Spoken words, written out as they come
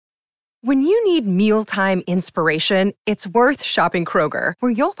When you need mealtime inspiration, it's worth shopping Kroger,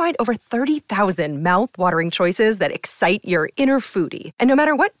 where you'll find over 30,000 mouth-watering choices that excite your inner foodie. And no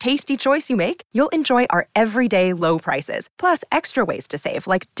matter what tasty choice you make, you'll enjoy our everyday low prices, plus extra ways to save,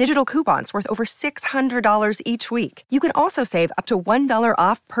 like digital coupons worth over $600 each week. You can also save up to $1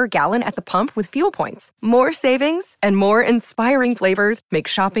 off per gallon at the pump with fuel points. More savings and more inspiring flavors make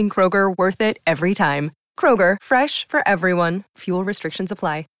shopping Kroger worth it every time. Kroger, fresh for everyone. Fuel restrictions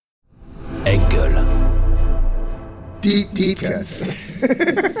apply. Engel. Deep cuts.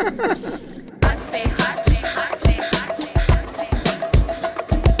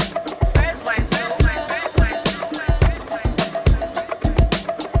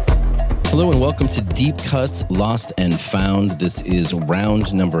 Hello and welcome to Deep Cuts, Lost and Found. This is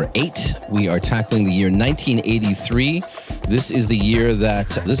round number 8. We are tackling the year 1983. This is the year that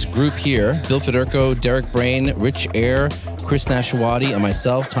this group here, Bill Federko, Derek Brain, Rich Air, Chris Nashawati, and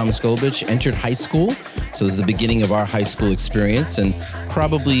myself, Thomas Golbich, entered high school. So this is the beginning of our high school experience and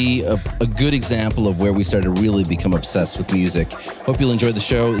probably a good example of where we started to really become obsessed with music. Hope you'll enjoy the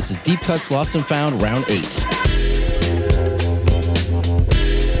show. This is Deep Cuts, Lost and Found, round 8.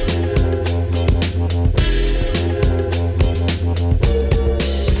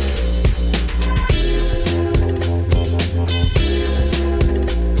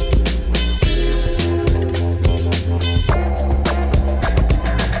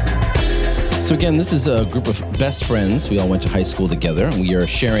 So again, this is a group of best friends. We all went to high school together, and we are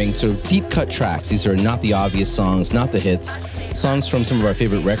sharing sort of deep cut tracks. These are not the obvious songs, not the hits, songs from some of our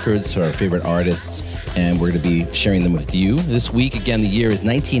favorite records, our favorite artists, and we're going to be sharing them with you. This week, again, the year is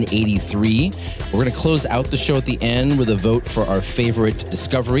 1983. We're going to close out the show at the end with a vote for our favorite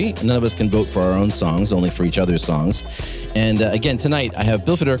discovery. None of us can vote for our own songs, only for each other's songs. And again, tonight, I have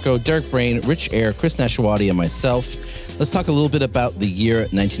Bill Federko, Derek Brain, Rich Air, Chris Nashawati, and myself. Let's talk a little bit about the year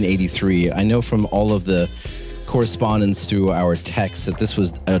 1983. I know from all of the correspondence through our texts that this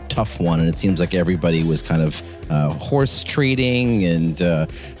was a tough one, and it seems like everybody was kind of horse trading and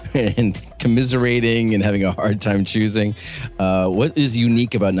commiserating and having a hard time choosing. What is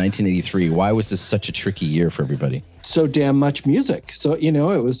unique about 1983? Why was this such a tricky year for everybody? So damn much music. So,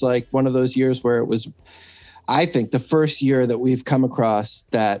 it was like one of those years where it was, I think, the first year that we've come across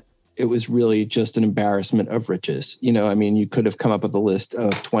that it was really just an embarrassment of riches. You could have come up with a list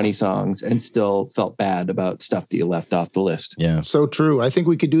of 20 songs and still felt bad about stuff that you left off the list. Yeah. So true. I think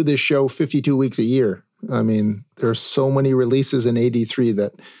we could do this show 52 weeks a year. I mean, there's so many releases in 83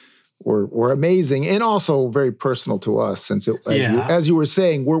 that were amazing and also very personal to us since as you were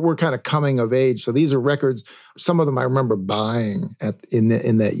saying, we're kind of coming of age. So these are records, some of them I remember buying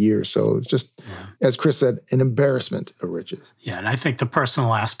in that year. So it's just, as Chris said, an embarrassment of riches. Yeah, and I think the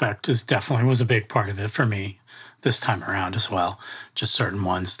personal aspect was a big part of it for me this time around as well. Just certain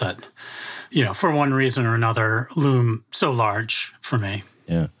ones that, for one reason or another, loom so large for me.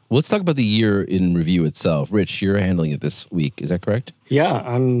 Yeah. Well, let's talk about the year in review itself. Rich, you're handling it this week. Is that correct? Yeah,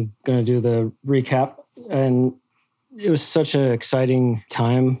 I'm going to do the recap. And it was such an exciting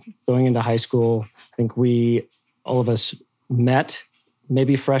time going into high school. I think all of us met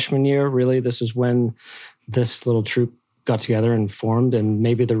maybe freshman year. Really, this is when this little troupe got together and formed. And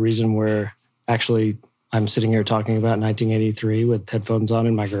maybe the reason I'm sitting here talking about 1983 with headphones on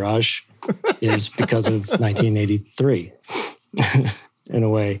in my garage is because of 1983. In a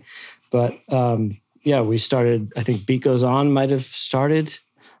way. But we started, I think Beat Goes On might have started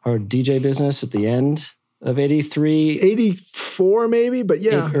our DJ business at the end of 83. 84 maybe, but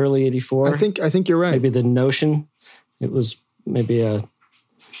yeah. Early 84. I think you're right. Maybe The Notion. It was maybe a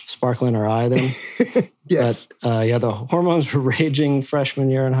sparkle in our eye then. Yes. But the hormones were raging freshman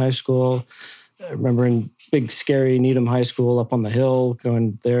year in high school. I remember in big, scary Needham High School up on the hill,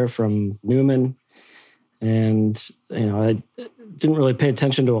 going there from Newman. And, I didn't really pay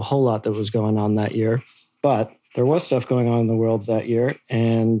attention to a whole lot that was going on that year. But there was stuff going on in the world that year.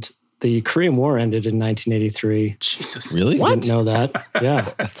 And the Korean War ended in 1983. Jesus. Really? I didn't know that.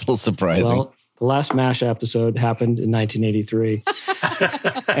 Yeah. That's a little surprising. Well, the last MASH episode happened in 1983.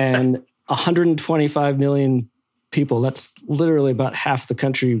 And 125 million people, that's literally about half the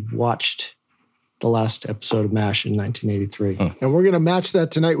country, watched the last episode of MASH in 1983. Huh. And we're going to match that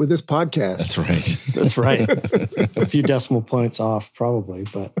tonight with this podcast. That's right. That's right. A few decimal points off, probably.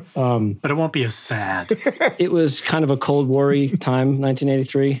 But it won't be as sad. It was kind of a Cold War-y time,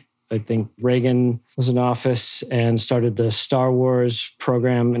 1983. I think Reagan was in office and started the Star Wars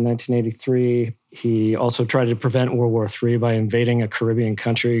program in 1983. He also tried to prevent World War III by invading a Caribbean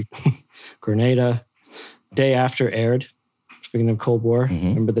country, Grenada. Day After aired. Speaking of Cold War,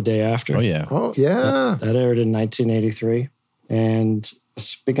 remember The Day After? Oh, yeah. Oh, yeah. That aired in 1983. And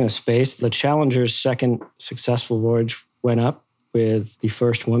Speaking of space, the Challenger's second successful voyage went up with the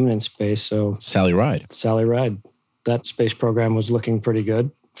first woman in space. So Sally Ride. That space program was looking pretty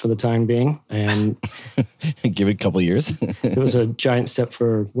good for the time being. And give it a couple of years. it was a giant step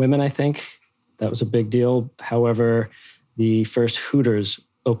for women, I think. That was a big deal. However, the first Hooters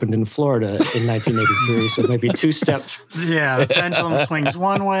opened in Florida in 1983, so maybe 2 steps. Yeah, the pendulum swings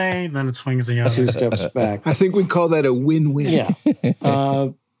one way, then it swings the other. 2 steps back. I think we call that a win-win. Yeah.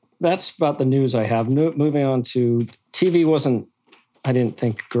 That's about the news I have. Moving on to TV wasn't, I didn't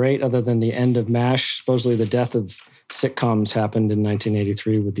think, great, other than the end of MASH. Supposedly the death of sitcoms happened in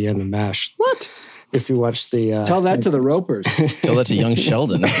 1983 with the end of MASH. What? If you watch the... Tell that to the Ropers. Tell that to young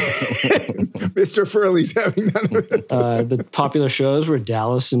Sheldon. Mr. Furley's having none of it. The popular shows were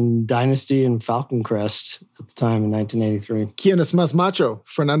Dallas and Dynasty and Falcon Crest at the time in 1983. ¿Quién es más macho?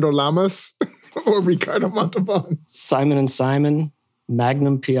 Fernando Lamas or Ricardo Montalban? Simon & Simon,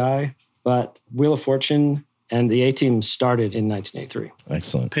 Magnum PI, but Wheel of Fortune and the A-Team started in 1983.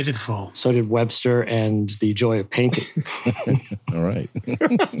 Excellent. Pitiful. So did Webster and The Joy of Painting. All right.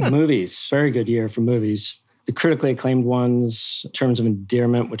 Movies, very good year for movies. The critically acclaimed ones, Terms of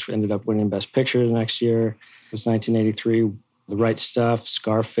Endearment, which ended up winning Best Picture the next year, was 1983. The Right Stuff,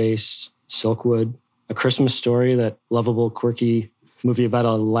 Scarface, Silkwood, A Christmas Story, that lovable, quirky movie about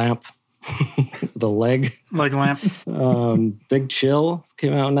a lamp with a leg. Like lamp. Big Chill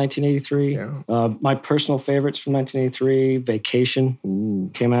came out in 1983. Yeah. My personal favorites from 1983,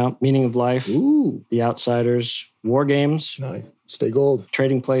 Vacation came out, Meaning of Life, The Outsiders, War Games, Nice. Stay gold.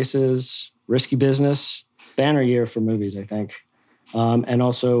 Trading Places, Risky Business. Banner year for movies, I think. And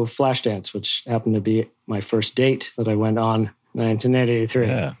also Flashdance, which happened to be my first date that I went on in 1983.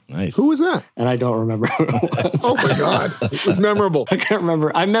 Yeah, nice. Who was that? And I don't remember who it was. Oh my God. It was memorable. I can't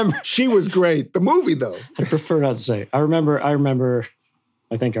remember. I remember. She was great. The movie, though. I prefer not to say. I remember.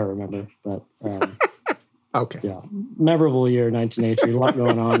 I think I remember. But Okay. yeah, memorable year, 1983. A lot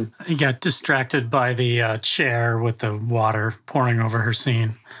going on. He got distracted by the chair with the water pouring over her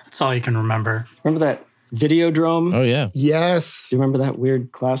scene. That's all you can remember. Remember that Videodrome? Oh, yeah. Yes. Do you remember that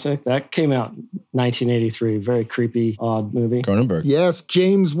weird classic? That came out in 1983. Very creepy, odd movie. Cronenberg. Yes.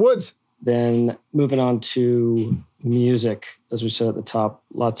 James Woods. Then moving on to music, as we said at the top,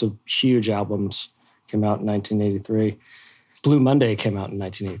 lots of huge albums came out in 1983. Blue Monday came out in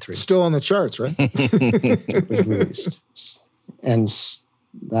 1983. Still on the charts, right? It was released. And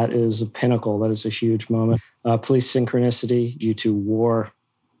that is a pinnacle. That is a huge moment. Police Synchronicity, U2 War,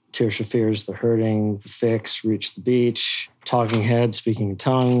 Tears for Fears, The Hurting, The Fix, Reach the Beach, Talking Heads, Speaking in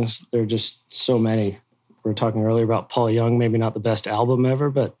Tongues. There are just so many. We were talking earlier about Paul Young, maybe not the best album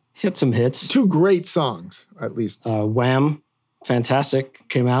ever, but hit some hits. 2 great songs, at least. Wham, fantastic,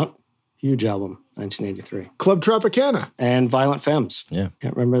 came out. Huge album, 1983. Club Tropicana. And Violent Femmes. Yeah.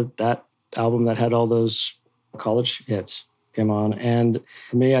 Can't remember that album that had all those college hits came on. And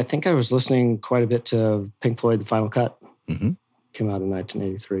for me, I think I was listening quite a bit to Pink Floyd, The Final Cut. Mm-hmm. Came out in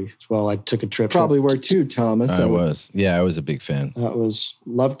 1983 as well. I took a trip. Probably were too, Thomas. I was. Yeah, I was a big fan.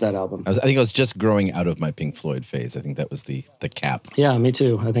 Loved that album. I think I was just growing out of my Pink Floyd phase. I think that was the cap. Yeah, me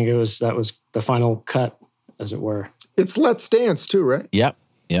too. I think that was the final cut, as it were. It's Let's Dance, too, right? Yep.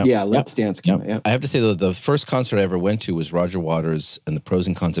 Yep. Yeah, Let's Dance. Yep. Yeah. I have to say, though, the first concert I ever went to was Roger Waters and the Pros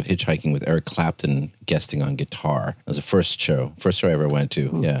and Cons of Hitchhiking with Eric Clapton guesting on guitar. It was the first show I ever went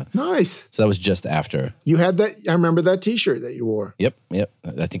to. Yeah. Nice. So that was just after. You had that. I remember that T-shirt that you wore. Yep.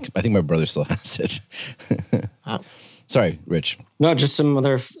 I think my brother still has it. Sorry, Rich. No, just some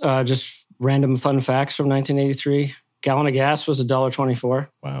other just random fun facts from 1983. Gallon of gas was $1.24.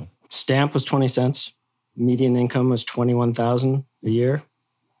 Wow. Stamp was 20 cents. Median income was $21,000 a year.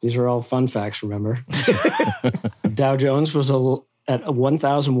 These are all fun facts, remember. Dow Jones was at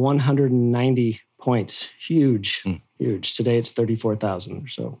 1,190 points. Huge. Today it's 34,000 or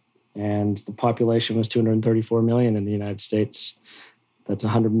so. And the population was 234 million in the United States. That's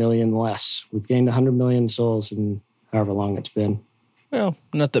 100 million less. We've gained 100 million souls in however long it's been. Well,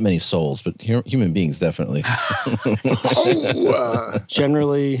 not that many souls, but human beings definitely.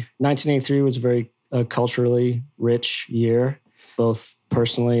 Generally, 1983 was a very culturally rich year, both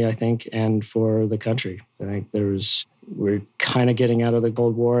personally, I think, and for the country. I think we're kind of getting out of the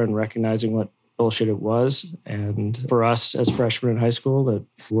Cold War and recognizing what bullshit it was. And for us as freshmen in high school, the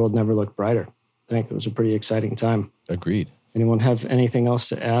world never looked brighter. I think it was a pretty exciting time. Agreed. Anyone have anything else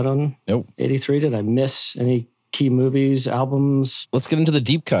to add on? Nope. 83? Did I miss any key movies, albums? Let's get into the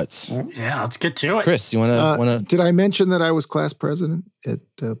deep cuts. Yeah, let's get to it. Chris, you want to? Did I mention that I was class president at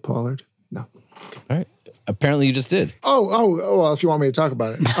Pollard? No. All right. Apparently you just did. Oh, well, if you want me to talk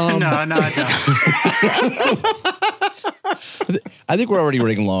about it. No, I don't. I think we're already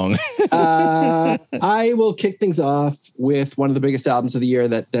running long. I will kick things off with one of the biggest albums of the year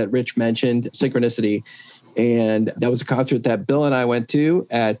that Rich mentioned, Synchronicity. And that was a concert that Bill and I went to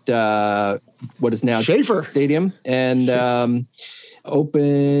at what is now Schaefer Stadium. And it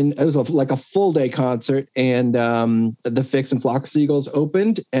was like a full day concert. And the Fix and Flock of Seagulls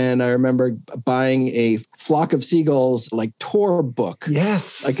opened. And I remember buying a Flock of Seagulls like tour book.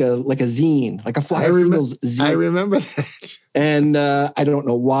 Yes. Like a zine, like a Flock of Seagulls zine. I remember that. And I don't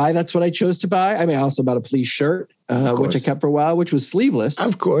know why that's what I chose to buy. I mean, I also bought a police shirt, which I kept for a while, which was sleeveless.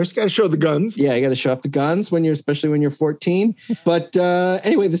 Of course. Got to show the guns. Yeah, you got to show off the guns especially when you're 14. But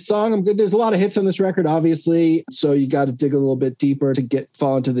anyway, the song, I'm good. There's a lot of hits on this record, obviously. So you got to dig a little bit deeper to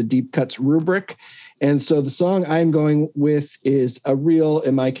fall into the deep cuts rubric. And so the song I'm going with is a real,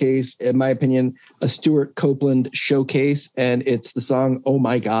 in my case, in my opinion, a Stuart Copeland showcase. And it's the song, Oh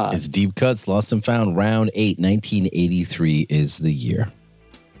My God. It's Deep Cuts, Lost and Found, Round 8, 1983 is the year.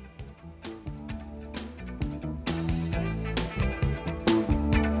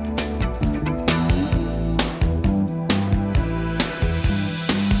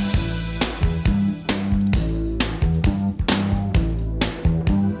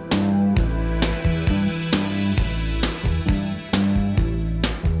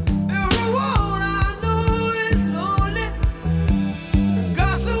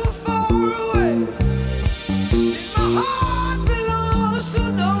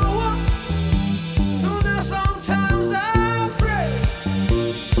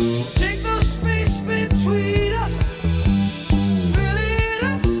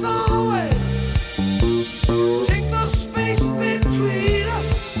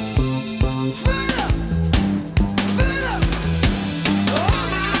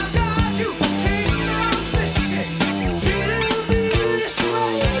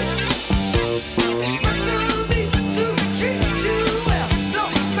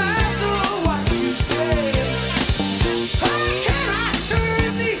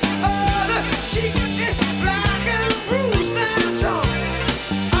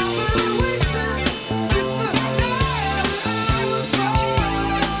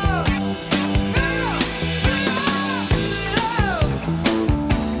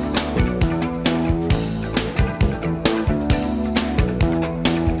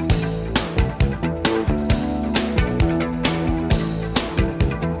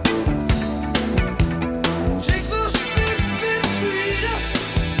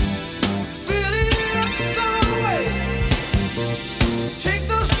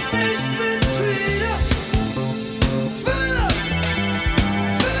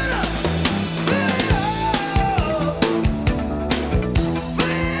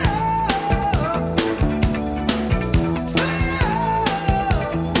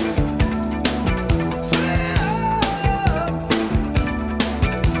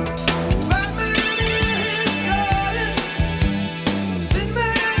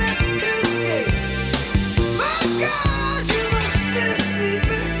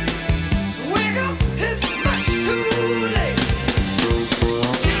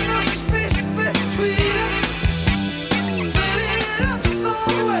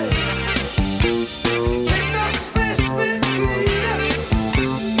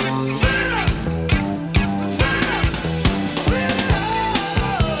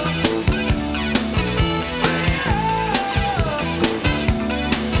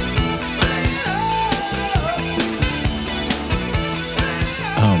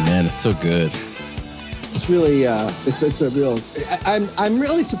 So good. It's really, it's a real. I'm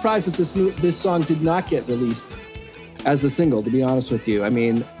really surprised that this song did not get released as a single. To be honest with you, I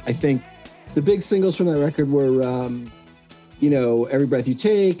mean, I think the big singles from that record were, Every Breath You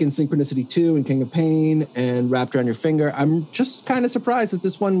Take and Synchronicity 2 and King of Pain and Wrapped Around Your Finger. I'm just kind of surprised that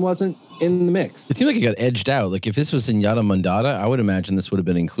this one wasn't in the mix. It seemed like it got edged out. Like if this was in Yada Mandata, I would imagine this would have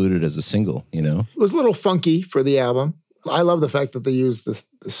been included as a single. It was a little funky for the album. I love the fact that they used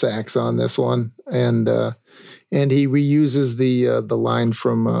the sax on this one, and he reuses the line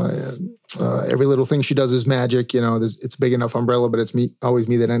from Every Little Thing She Does Is Magic. It's big enough umbrella, but it's always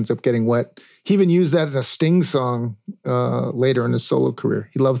me that ends up getting wet. He even used that in a Sting song later in his solo career.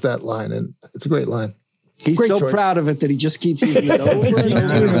 He loves that line, and it's a great line. He's great so choice. Proud of it that he just keeps using it over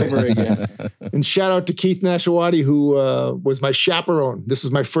and over again. And shout out to Keith Nashawati, who was my chaperone. This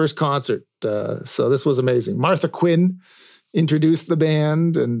was my first concert, so this was amazing. Martha Quinn introduced the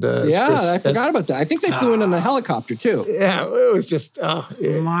band, and I forgot about that. I think they flew in on a helicopter too. Yeah, it was just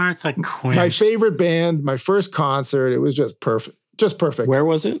Martha Quinn, my favorite band, my first concert. It was just perfect. Where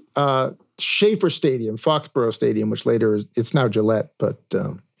was it? Schaefer Stadium, Foxborough Stadium, which later it's now Gillette, but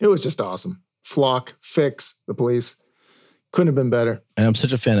it was just awesome. Flock, Fix, the Police, Couldn't have been better. And I'm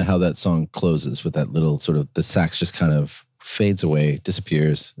such a fan of how that song closes with that little sort of, the sax just kind of fades away,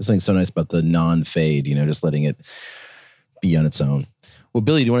 disappears. There's something so nice about the non-fade, just letting it be on its own. Well,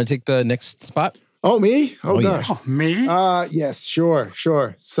 Billy, do you want to take the next spot? Oh, me? Oh gosh. Yeah. Oh, me? Yes, sure.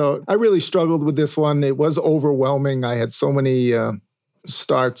 So I really struggled with this one. It was overwhelming. I had so many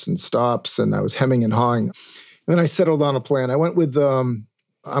starts and stops, and I was hemming and hawing. And then I settled on a plan. I went with,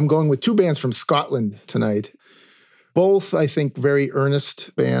 I'm going with 2 bands from Scotland tonight. Both, I think, very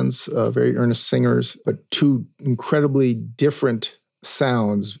earnest bands, very earnest singers, but 2 incredibly different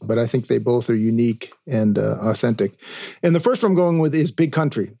sounds. But I think they both are unique and authentic. And the first one I'm going with is Big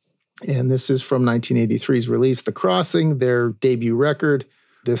Country. And this is from 1983's release, The Crossing, their debut record.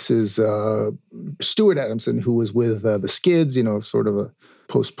 This is Stuart Adamson, who was with the Skids, sort of a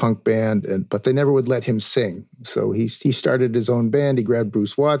post-punk band, but they never would let him sing. So he started his own band. He grabbed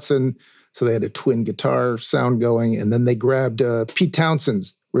Bruce Watson. So they had a twin guitar sound going. And then they grabbed Pete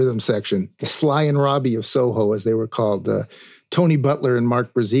Townshend's rhythm section, the Sly and Robbie of Soho, as they were called, Tony Butler and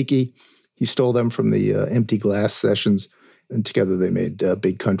Mark Brzezicki. He stole them from the Empty Glass sessions. And together they made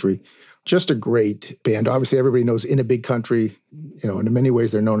Big Country. Just a great band. Obviously, everybody knows In a Big Country, and in many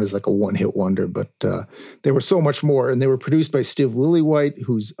ways they're known as like a one-hit wonder, but they were so much more. And they were produced by Steve Lillywhite,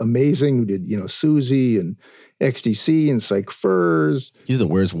 who's amazing, who did, Susie and XTC and Psych Furs. He's the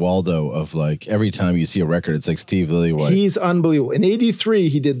Where's Waldo of like every time you see a record, it's like Steve Lillywhite. He's unbelievable. In 83,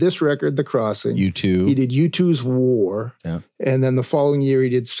 he did this record, The Crossing. U2. He did U2's War. Yeah. And then the following year, he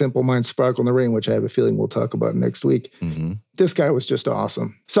did Simple Minds Sparkle in the Rain, which I have a feeling we'll talk about next week. Mm-hmm. This guy was just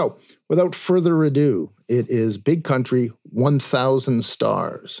awesome. So without further ado, it is Big Country, 1,000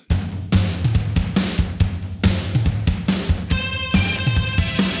 Stars.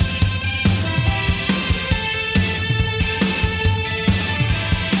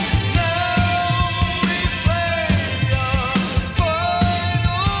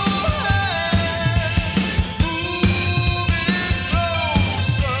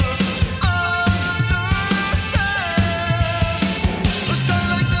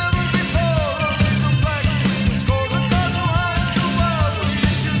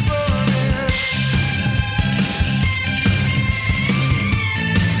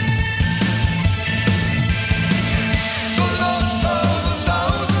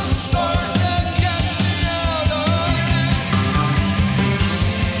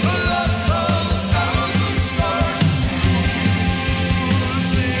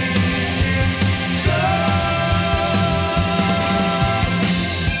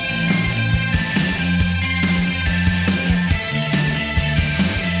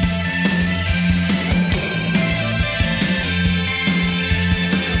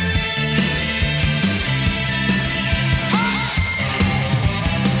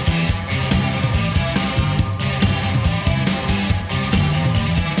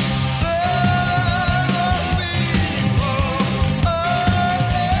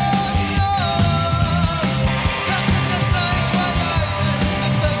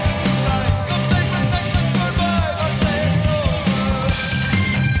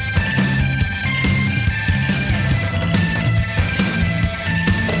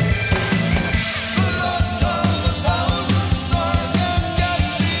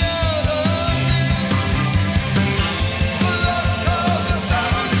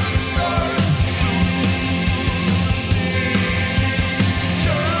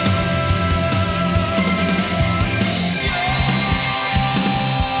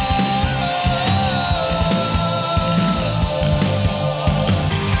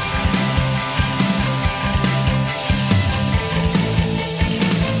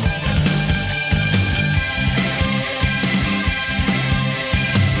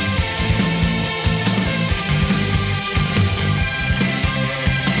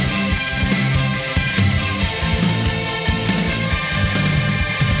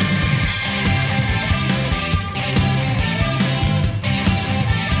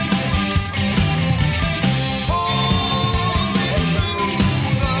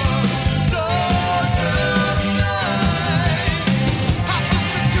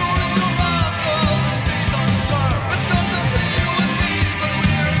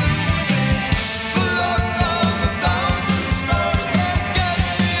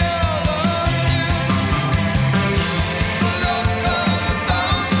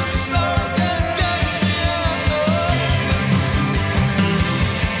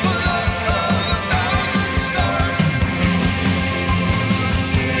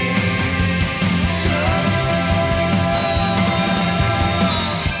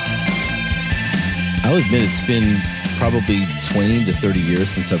 I'll admit it's been probably 20 to 30 years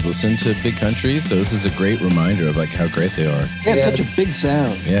since I've listened to Big Country, so this is a great reminder of like how great they are. They have such a big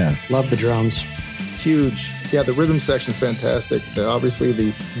sound. Yeah. Love the drums. Huge. Yeah, the rhythm section's fantastic. Obviously,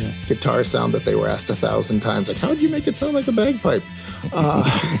 the guitar sound that they were asked 1,000 times, like, how did you make it sound like a bagpipe?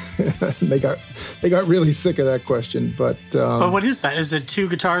 They got really sick of that question. But what is that? Is it two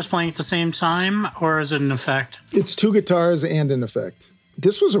guitars playing at the same time, or is it an effect? It's two guitars and an effect.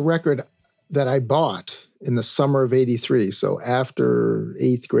 This was a record that I bought in the summer of '83. So after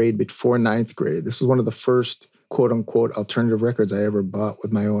 8th grade, before 9th grade. This is one of the first quote unquote alternative records I ever bought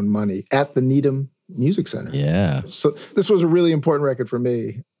with my own money at the Needham Music Center. Yeah. So this was a really important record for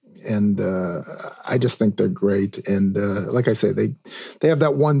me. And I just think they're great. And like I say, they have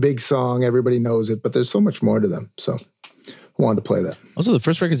that one big song. Everybody knows it, but there's so much more to them. So I wanted to play that. Also, the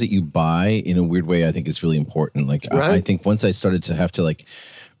first records that you buy in a weird way, I think is really important. Like, right? I think once I started to have to like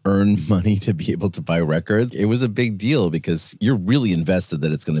earn money to be able to buy records, it was a big deal because you're really invested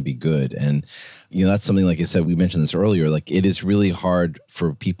that it's going to be good. And, you know, that's something, like I said, we mentioned this earlier, like it is really hard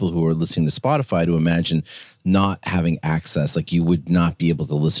for people who are listening to Spotify to imagine not having access. Like you would not be able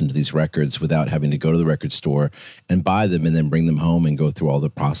to listen to these records without having to go to the record store and buy them and then bring them home and go through all the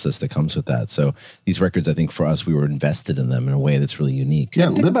process that comes with that. So these records, I think for us, we were invested in them in a way that's really unique. Yeah,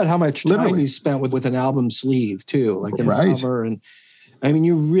 think about how much time you spent with an album sleeve too, like in the cover. And I mean,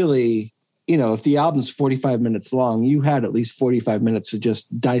 you really, you know, if the album's 45 minutes long, you had at least 45 minutes to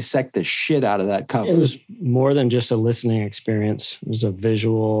just dissect the shit out of that cover. It was more than just a listening experience. It was a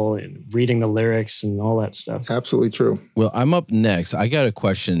visual and reading the lyrics and all that stuff. Absolutely true. Well, I'm up next. I got a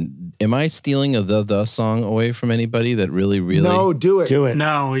question. Am I stealing a The song away from anybody that really? No, do it. Do it.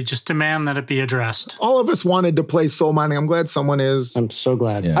 No, we just demand that it be addressed. All of us wanted to play Soul Mining. I'm glad someone is. I'm so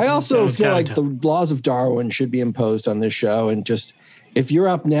glad. Yeah. I also feel like the laws of Darwin should be imposed on this show, and just if you're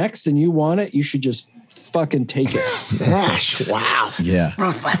up next and you want it, you should just fucking take it. Ash, wow. Yeah.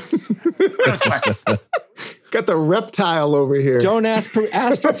 Ruthless. Ruthless. Got the reptile over here. Don't ask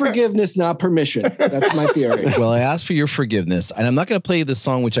for forgiveness, not permission. That's my theory. Well, I asked for your forgiveness, and I'm not going to play the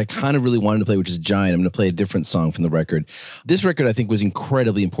song which I kind of really wanted to play, which is Giant. I'm going to play a different song from the record. This record, I think, was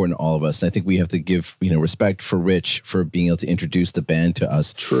incredibly important to all of us, and I think we have to give respect for Rich for being able to introduce the band to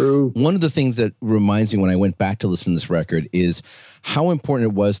us. True. One of the things that reminds me when I went back to listen to this record is how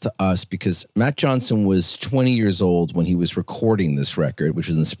important it was to us, because Matt Johnson was 20 years old when he was recording this record, which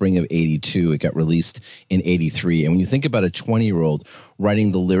was in the spring of '82. It got released in '83. And when you think about a 20-year-old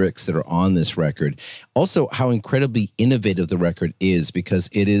writing the lyrics that are on this record, also how incredibly innovative the record is, because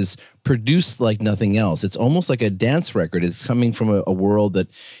it is produced like nothing else. It's almost like a dance record. It's coming from a world that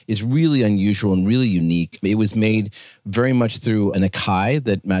is really unusual and really unique. It was made very much through an Akai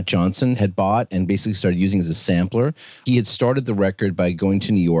that Matt Johnson had bought and basically started using as a sampler. He had started the record by going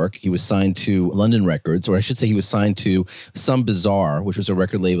to New York. He was signed to London Records, or I should say he was signed to Some Bizarre, which was a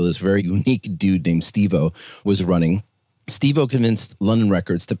record label this very unique dude named Steve-O was running. Steve-O convinced London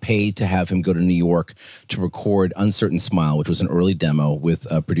Records to pay to have him go to New York to record Uncertain Smile, which was an early demo with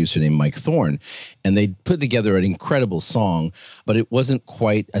a producer named Mike Thorne. And they put together an incredible song, but it wasn't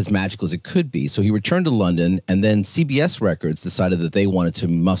quite as magical as it could be. So he returned to London, and then CBS Records decided that they wanted to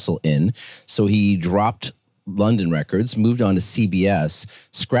muscle in. So he dropped London Records, moved on to CBS,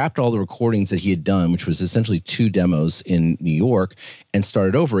 scrapped all the recordings that he had done, which was essentially 2 demos in New York, and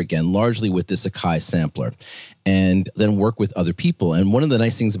started over again, largely with this Akai sampler, and then work with other people. And one of the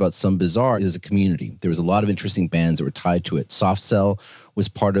nice things about Some Bizarre is a community. There was a lot of interesting bands that were tied to it. Soft Cell was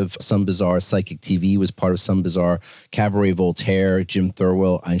part of Some Bizarre. Psychic TV was part of Some Bizarre. Cabaret Voltaire, Jim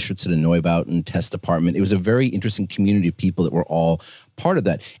Thirlwell, Einstürzen and Neubauten, Test Department. It was a very interesting community of people that were all part of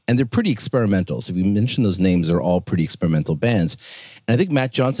that. And they're pretty experimental. So if we mention those names, they're all pretty experimental bands. And I think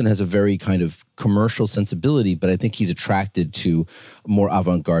Matt Johnson has a very kind of commercial sensibility, but I think he's attracted to more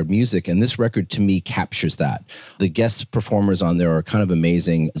avant-garde music. And this record, to me, captures that. The guest performers on there are kind of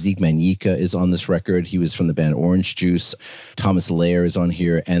amazing. Zeke Manyika is on this record. He was from the band Orange Juice. Thomas Lair is on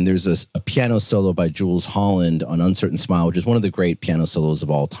here. And there's a piano solo by Jules Holland on Uncertain Smile, which is one of the great piano solos of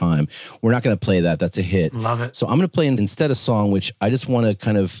all time. We're not going to play that. That's a hit. Love it. So I'm going to play instead a song which I just want to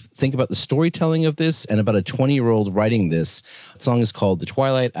kind of think about the storytelling of this and about a 20-year-old writing this. The song is called The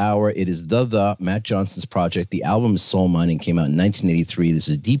Twilight Hour. It is Matt Johnson's project. The album is Soul Mining, came out in 1983. This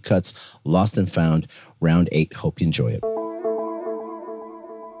is Deep Cuts, Lost and Found, Round 8. Hope you enjoy it.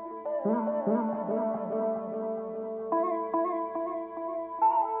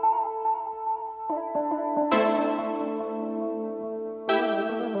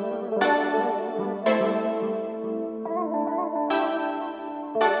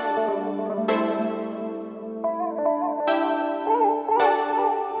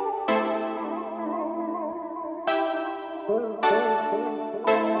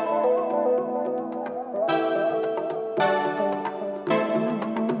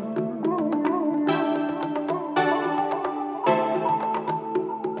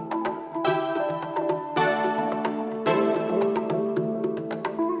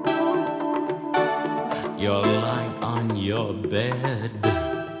 bed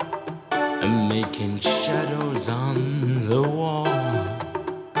and making shadows on the wall.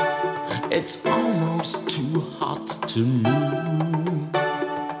 It's almost too hot to move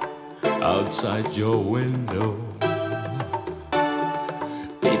outside your window.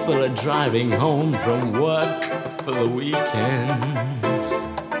 People are driving home from work for the weekend,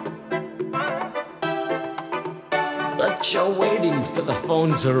 but you're waiting for the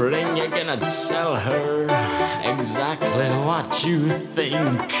phone to ring. You're gonna tell her exactly what you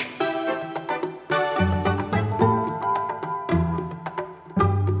think.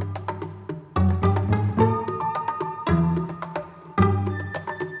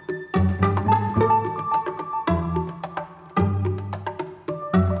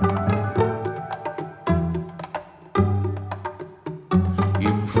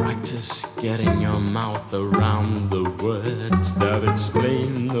 Getting your mouth around the words that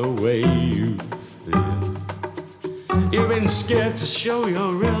explain the way you feel. You've been scared to show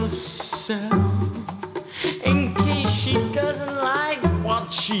your real self in case she doesn't like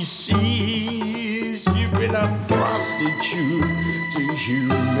what she sees. You've been a prostitute to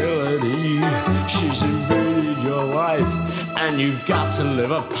humility. She's invaded your life and you've got to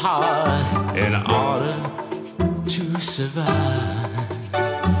live apart in order to survive.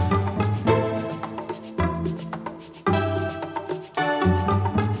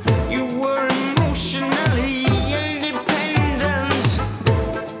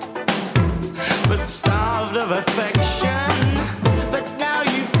 Affection, but now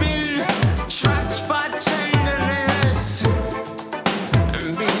you've been trapped by tenderness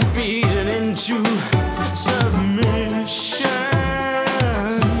and been beaten into submission.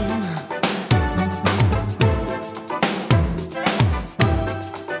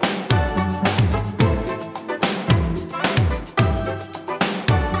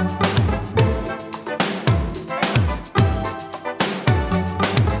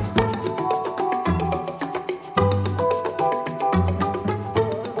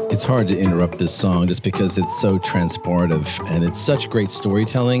 It's hard to interrupt this song just because it's so transportive and it's such great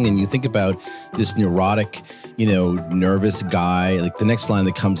storytelling. And you think about this neurotic, nervous guy, like the next line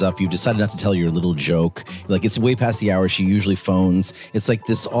that comes up, you've decided not to tell your little joke. Like it's way past the hour she usually phones. It's like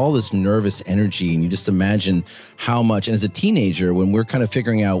all this nervous energy. And you just imagine how much, and as a teenager, when we're kind of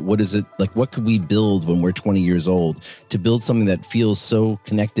figuring out what could we build when we're 20 years old, to build something that feels so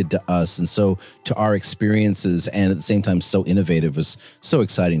connected to us and so to our experiences and at the same time so innovative was so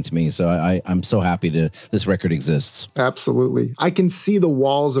exciting to me. So I'm so happy this record exists. Absolutely. I can see the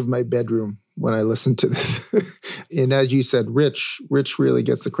walls of my bedroom when I listen to this. And as you said, Rich really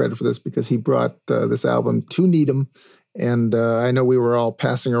gets the credit for this because he brought this album to Needham. And I know we were all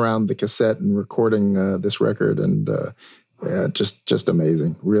passing around the cassette and recording this record, and just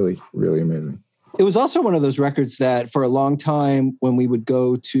amazing. Really, really amazing. It was also one of those records that for a long time when we would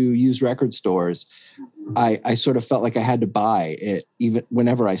go to used record stores, I sort of felt like I had to buy it even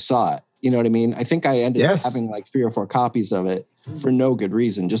whenever I saw it. You know what I mean? I think I ended up having like 3 or 4 copies of it for no good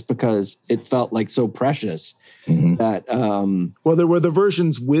reason, just because it felt like so precious that... well, there were the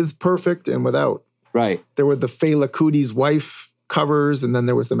versions with Perfect and without. Right. There were the Fela Kuti's wife covers, and then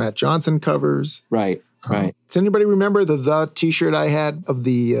there was the Matt Johnson covers. Right. Does anybody remember the T-shirt I had of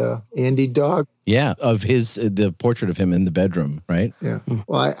the Andy dog? Yeah, of the portrait of him in the bedroom, right? Yeah.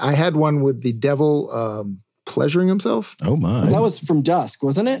 Well, I had one with the devil pleasuring himself. Oh, my. That was from Dusk,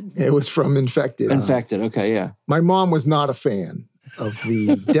 wasn't it? It was from Infected. Infected, okay, yeah. My mom was not a fan of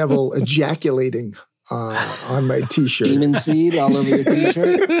the devil ejaculating on my T-shirt. Demon seed all over your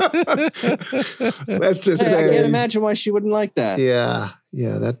T-shirt? Let's just say. I can't imagine why she wouldn't like that. Yeah,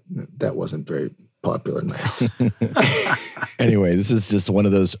 that wasn't very popular in my house. Anyway, this is just one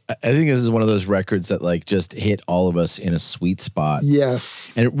of those, I think this is one of those records that like just hit all of us in a sweet spot.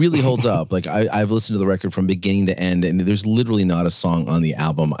 Yes. And it really holds up. Like I've listened to the record from beginning to end, and there's literally not a song on the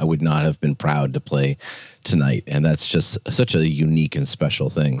album I would not have been proud to play tonight. And that's just such a unique and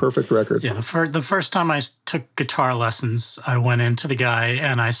special thing. Perfect record. Yeah, the first time I took guitar lessons, I went into the guy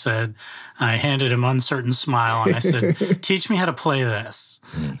and I handed him Uncertain Smile and I said, teach me how to play this.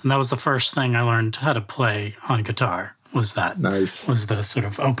 And that was the first thing I learned how to play on guitar, was that. Nice. Was the sort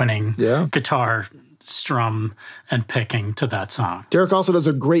of opening guitar strum and picking to that song. Derek also does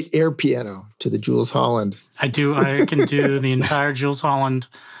a great air piano to the Jools Holland. I can do the entire Jools Holland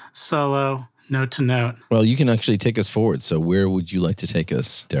solo, note to note. Well, you can actually take us forward. So where would you like to take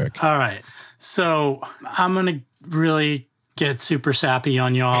us, Derek? All right. So I'm going to really get super sappy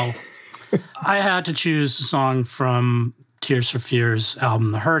on y'all. I had to choose a song from Tears for Fears'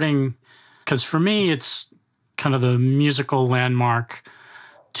 album, The Hurting, because for me, it's kind of the musical landmark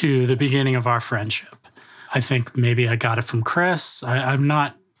to the beginning of our friendship. I think maybe I got it from Chris. I'm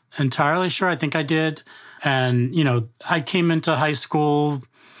not entirely sure. I think I did. And, I came into high school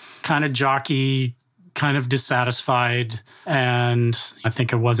kind of jockey, kind of dissatisfied. And I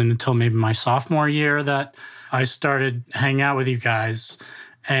think it wasn't until maybe my sophomore year that I started hanging out with you guys.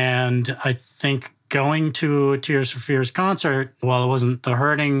 And I think going to a Tears for Fears concert, while it wasn't The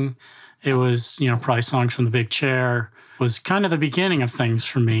Hurting, it was, probably Songs from the Big Chair, was kind of the beginning of things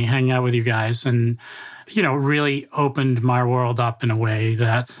for me, hanging out with you guys. And, really opened my world up in a way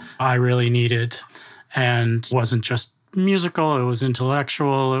that I really needed. And it wasn't just musical, it was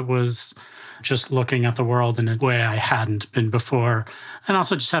intellectual, it was just looking at the world in a way I hadn't been before. And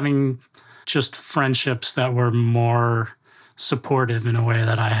also just having just friendships that were more supportive in a way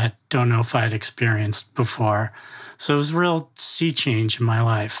that I don't know if I had experienced before. So it was a real sea change in my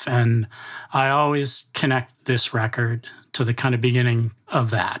life. And I always connect this record to the kind of beginning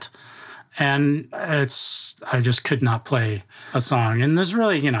of that. And I just could not play a song. And there's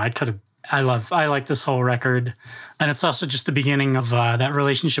really, I like this whole record. And it's also just the beginning of that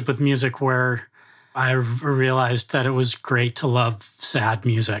relationship with music where I realized that it was great to love sad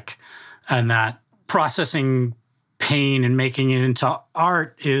music and that processing pain and making it into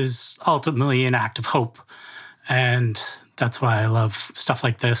art is ultimately an act of hope. And that's why I love stuff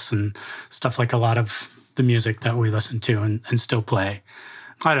like this and stuff like a lot of the music that we listen to and still play.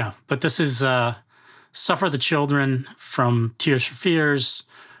 I don't know, but this is Suffer the Children from Tears for Fears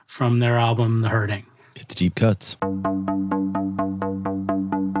from their album, The Hurting. It's deep cuts.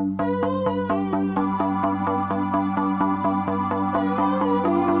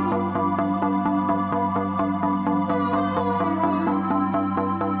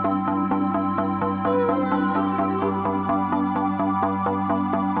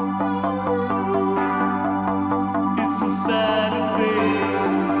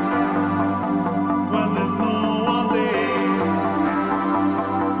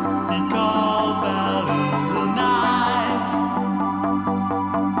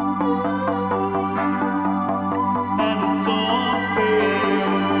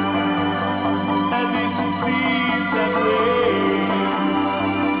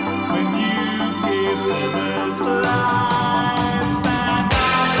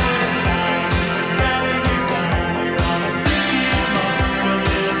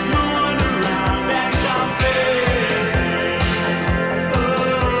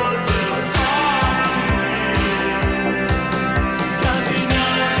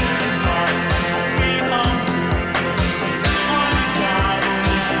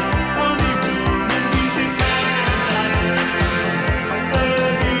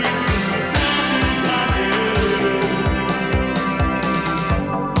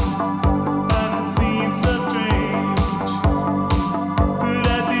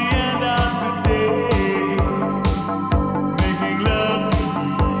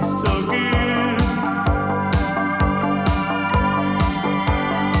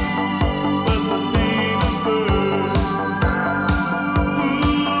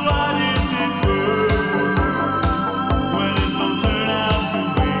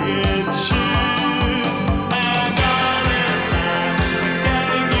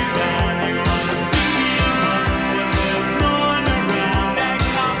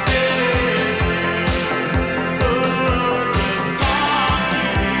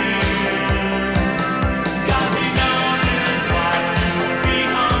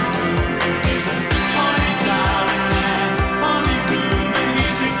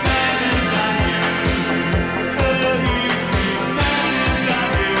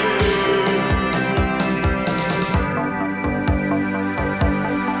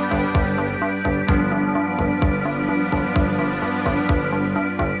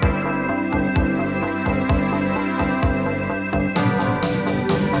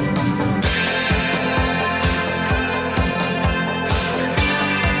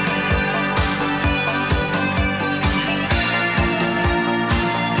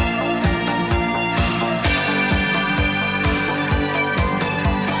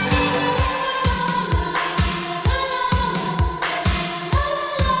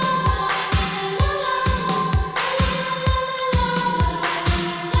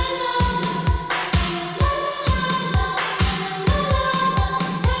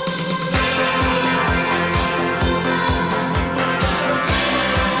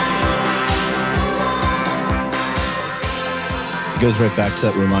 Goes right back to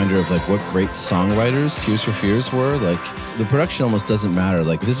that reminder of like what great songwriters Tears for Fears were. Like the production almost doesn't matter.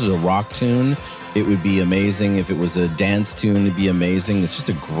 Like if this is a rock tune, it would be amazing. If it was a dance tune, it'd be amazing. It's just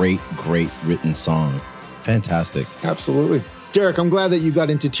a great, great written song. Fantastic. Absolutely. Derek, I'm glad that you got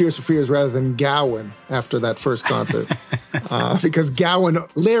into Tears for Fears rather than Gowan after that first concert. Because Gowan,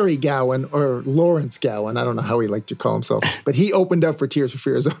 Larry Gowan, or Lawrence Gowan, I don't know how he liked to call himself, but he opened up for Tears for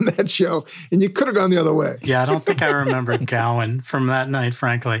Fears on that show, and you could have gone the other way. Yeah, I don't think I remember Gowan from that night,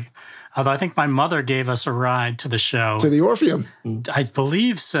 frankly. Although I think my mother gave us a ride to the show. To the Orpheum. I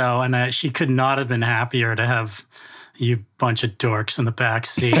believe so, and she could not have been happier to have you bunch of dorks in the back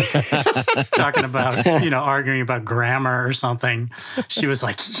seat talking about, arguing about grammar or something. She was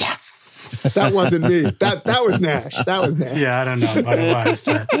like, yes. That wasn't me. That was Nash. That was Nash. Yeah, I don't know what it was,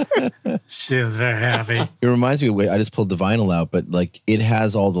 but she was very happy. It reminds me, I just pulled the vinyl out, but like it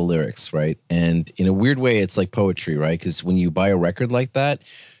has all the lyrics, right? And in a weird way, it's like poetry, right? Because when you buy a record like that,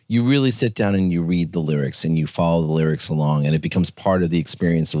 you really sit down and you read the lyrics and you follow the lyrics along, and it becomes part of the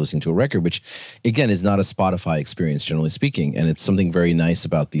experience of listening to a record, which again is not a Spotify experience, generally speaking. And it's something very nice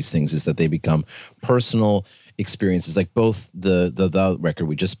about these things is that they become personal experiences, like both the record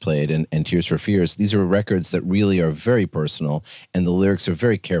we just played and Tears for Fears. These are records that really are very personal, and the lyrics are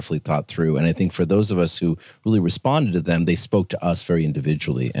very carefully thought through. And I think for those of us who really responded to them, they spoke to us very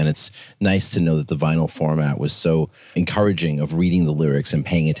individually. And it's nice to know that the vinyl format was so encouraging of reading the lyrics and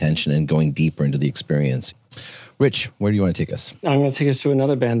paying attention and going deeper into the experience. Rich, where do you want to take us? I'm going to take us to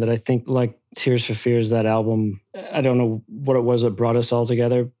another band that I think, like Tears for Fears, that album, I don't know what it was that brought us all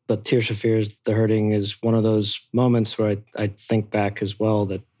together, but Tears for Fears, The Hurting is one of those moments where I think back as well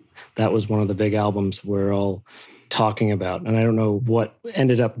that was one of the big albums we're all talking about. And I don't know what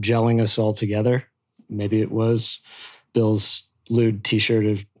ended up gelling us all together. Maybe it was Bill's lewd t-shirt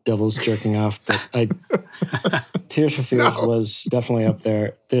of Devils Jerking Off, but Tears for Fears was definitely up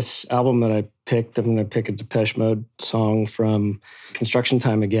there. This album that I picked, I'm going to pick a Depeche Mode song from Construction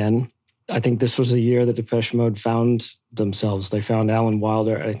Time Again. I think this was the year that Depeche Mode found themselves. They found Alan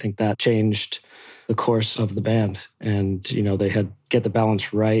Wilder. I think that changed the course of the band. And, they had Get the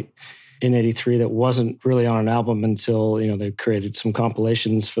Balance Right in '83 that wasn't really on an album until, they created some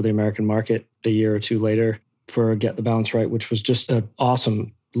compilations for the American market a year or two later for Get the Balance Right, which was just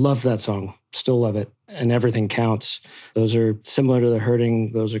awesome. Loved that song. Still love it. And Everything Counts. Those are similar to The Hurting.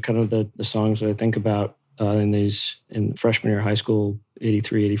 Those are kind of the songs that I think about in freshman year of high school,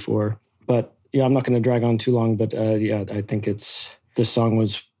 83, 84. But yeah, I'm not going to drag on too long, but I think this song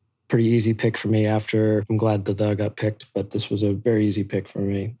was pretty easy pick for me after I'm glad that The got picked, but this was a very easy pick for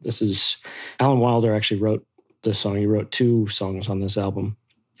me. This is, Alan Wilder actually wrote this song. He wrote 2 songs on this album,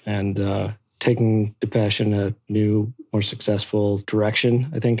 and taking Depeche in a new, more successful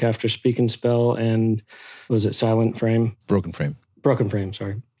direction, I think, after Speak and Spell and, was it Silent Frame? Broken Frame. Broken Frame,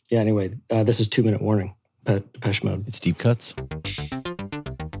 sorry. Yeah, anyway, this is 2 Minute Warning, Depeche Mode. It's deep cuts.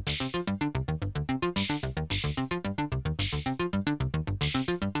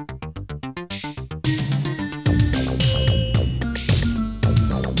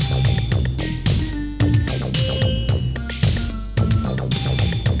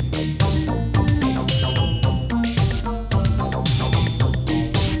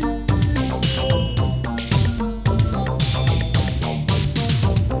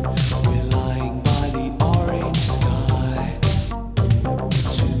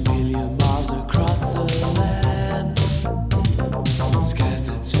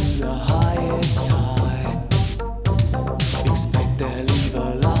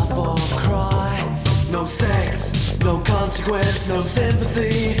 No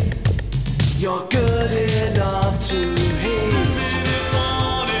sympathy, you're good enough to hate.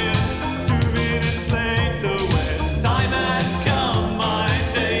 2 minutes later, when time has come, my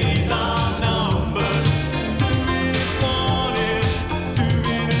days are numbered. 2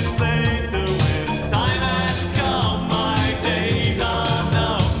 minutes later, when time has come, my days are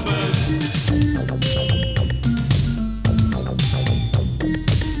numbered.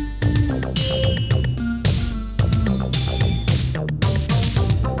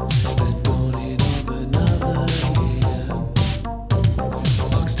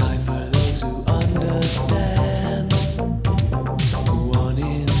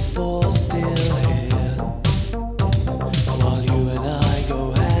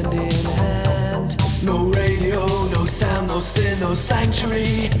 No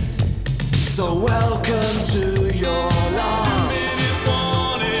sanctuary, so welcome to your loss.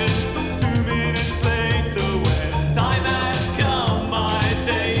 2 minutes later, when time has come, my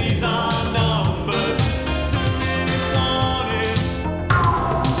days are numbered. 2 minute warning.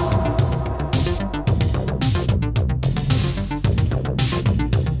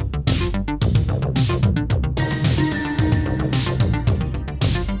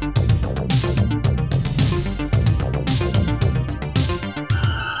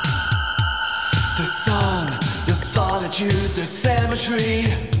 The the cemetery.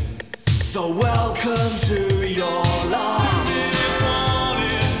 So welcome to your life.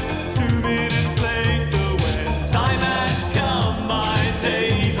 2 minutes later, when time has come, my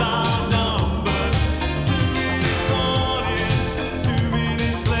days are numbered. 2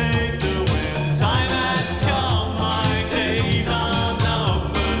 minutes later, when time has come, my days are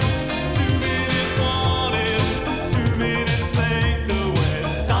numbered. 2 minutes later,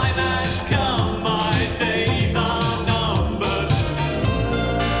 when time has come, my days are numbered.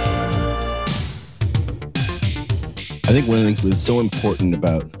 I think one of the things that's so important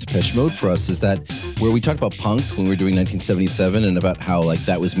about Depeche Mode for us is that where we talked about punk when we were doing 1977 and about how like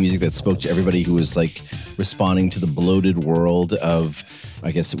that was music that spoke to everybody who was like responding to the bloated world of,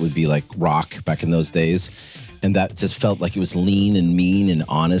 I guess it would be like rock back in those days. And that just felt like it was lean and mean and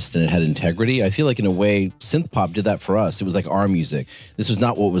honest and it had integrity. I feel like in a way, synth pop did that for us. It was like our music. This was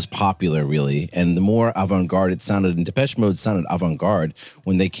not what was popular really. And the more avant-garde it sounded, and Depeche Mode sounded avant-garde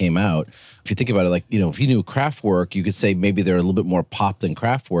when they came out. If you think about it, like, you know, if you knew Kraftwerk, you could say maybe they're a little bit more pop than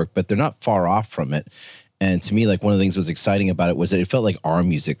Kraftwerk, but they're not far off from it. And to me, like one of the things that was exciting about it was that it felt like our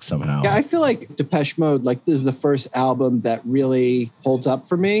music somehow. Yeah, I feel like Depeche Mode, like this is the first album that really holds up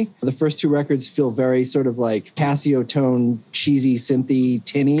for me. The first two records feel very sort of like Casio tone, cheesy, synthy,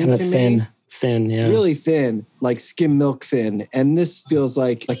 tinny Kind of to thin, me. yeah. Really thin, like skim milk thin. And this feels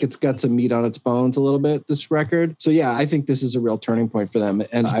like it's got some meat on its bones a little bit, this record. So yeah, I think this is a real turning point for them.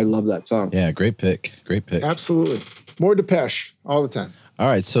 And I love that song. Yeah, great pick. Great pick. Absolutely. More Depeche all the time. All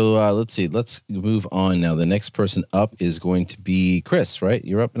right, so let's see. Let's move on now. The next person up is going to be Chris, right?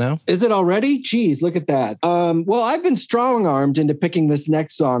 You're up now? Is it already? Geez, look at that. Well, I've been strong-armed into picking this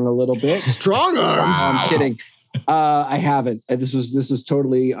next song a little bit. Strong-armed? I'm kidding. I haven't. This was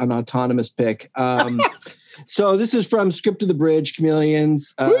totally an autonomous pick. So this is from Script to the Bridge,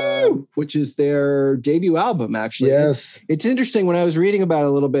 Chameleons, which is their debut album, actually. Yes. It's interesting. When I was reading about it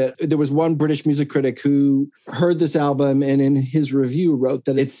a little bit, there was one British music critic who heard this album and in his review wrote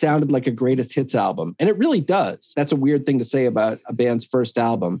that it sounded like a greatest hits album. And it really does. That's a weird thing to say about a band's first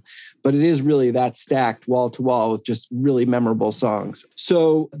album, but it is really that stacked wall to wall with just really memorable songs.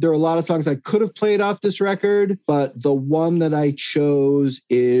 So there are a lot of songs I could have played off this record, but the one that I chose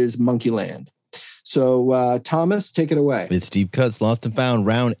is Monkeyland. So, Thomas, take it away. It's Deep Cuts, Lost and Found,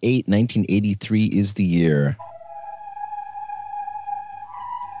 round 8, 1983 is the year.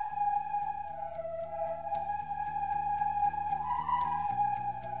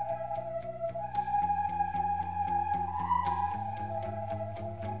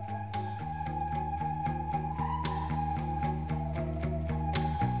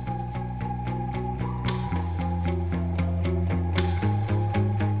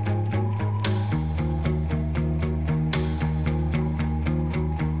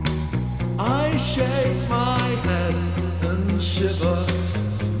 I shake my head and shiver.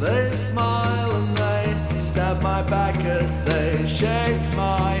 They smile and they stab my back as they shake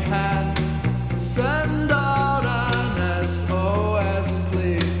my hand. Send out an SOS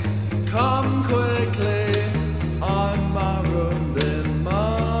plea. Come quickly, I'm marooned in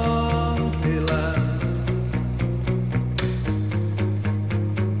Monkeyland.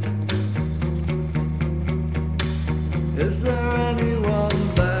 Is there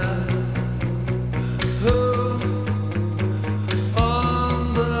anyone there who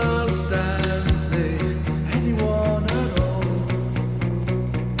understands me? Anyone at all?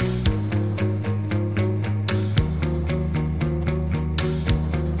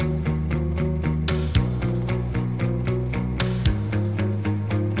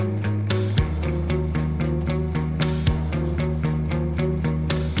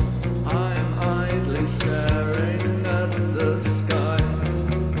 I'm idly staring at the sky.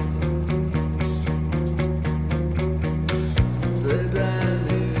 Did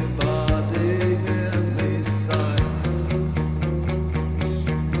anybody hear me sigh?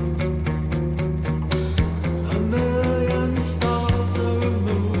 A million stars are a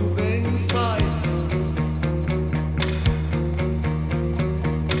moving sight.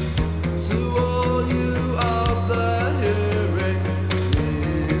 To all you out there hearing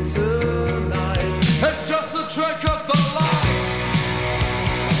me tonight, it's just a trick of the light.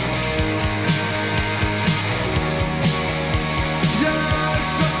 Yeah,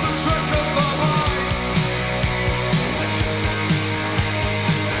 it's just a trick of the light.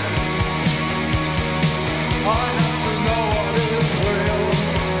 I have to know what is real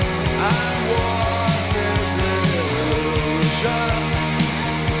and what is illusion.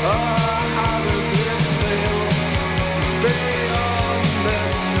 How does it feel beyond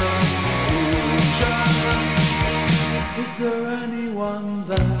this confusion? Is there anyone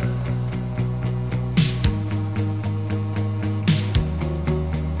there?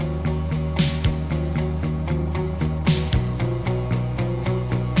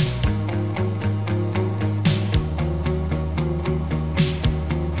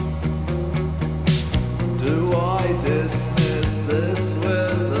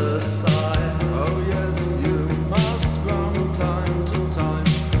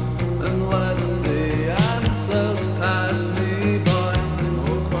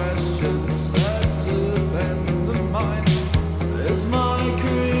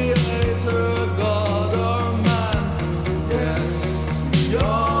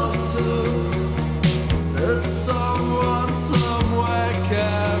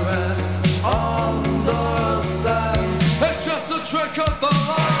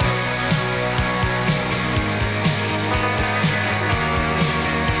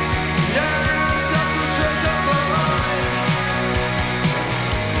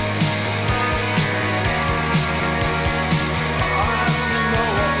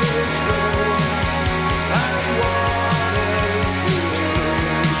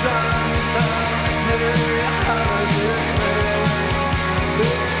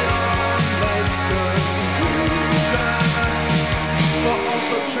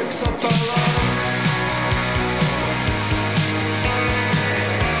 tricks of the light.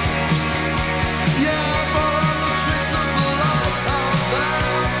 Yeah, for all the tricks of the light out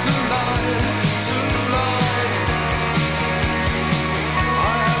there tonight, tonight.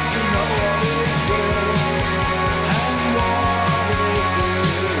 I have to know what is real and what is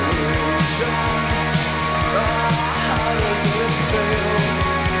illusion. How does it feel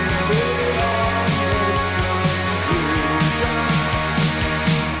beyond this conclusion?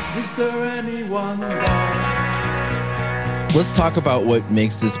 Is there anyone there? Let's talk about what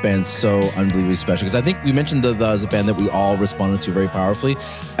makes this band so unbelievably special. Because I think we mentioned the as a band that we all responded to very powerfully.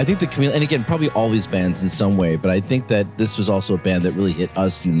 I think the Chameleons, and again, probably all these bands in some way, but I think that this was also a band that really hit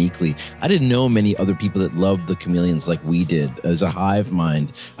us uniquely. I didn't know many other people that loved the Chameleons like we did. As a hive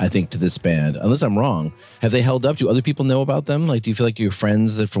mind, I think, to this band. Unless I'm wrong, have they held up? Do other people know about them? Like, do you feel like your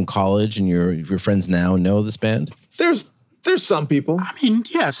friends that from college and your friends now know this band? There's some people. I mean,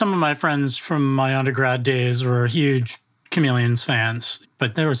 yeah, some of my friends from my undergrad days were huge Chameleons fans,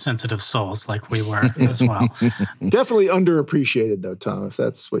 but they were sensitive souls like we were as well. Definitely underappreciated, though, Tom, if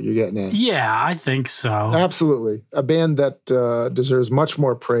that's what you're getting at. Yeah, I think so. Absolutely. A band that deserves much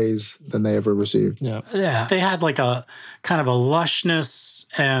more praise than they ever received. Yeah. They had like a kind of a lushness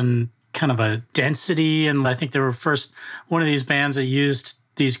and kind of a density. And I think they were first one of these bands that used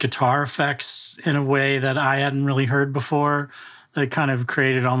these guitar effects in a way that I hadn't really heard before. They kind of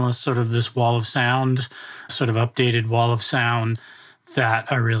created almost sort of this wall of sound, sort of updated wall of sound that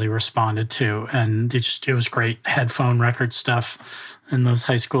I really responded to. And it was great headphone record stuff in those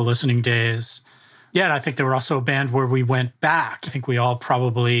high school listening days. Yeah, and I think they were also a band where we went back. I think we all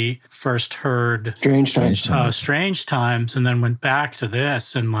probably first heard Strange Times. Strange Times, and then went back to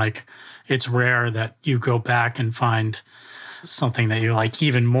this. And like, it's rare that you go back and find something that you like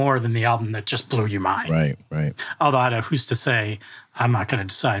even more than the album that just blew your mind. Right. Although who's to say, I'm not going to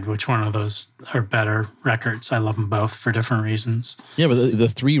decide which one of those are better records. I love them both for different reasons. Yeah, but the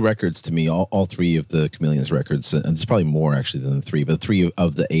three records to me, all three of the Chameleons records, and there's probably more actually than the three, but three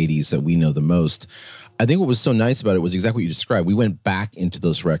of the 80s that we know the most, I think what was so nice about it was exactly what you described. We went back into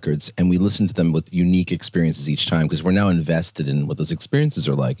those records and we listened to them with unique experiences each time because we're now invested in what those experiences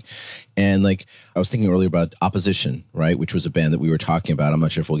are like. And like I was thinking earlier about Opposition, right, which was a band that we were talking about. I'm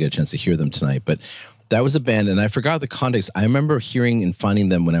not sure if we'll get a chance to hear them tonight, but that was a band, and I forgot the context. I remember hearing and finding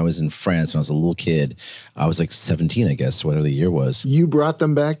them when I was in France when I was a little kid. I was like 17, I guess, whatever the year was. You brought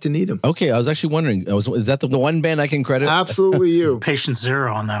them back to Needham. Okay, I was actually wondering, is that the one band I can credit? Absolutely you. Patient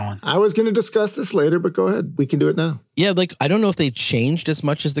Zero on that one. I was going to discuss this later, but go ahead. We can do it now. Yeah, like I don't know if they changed as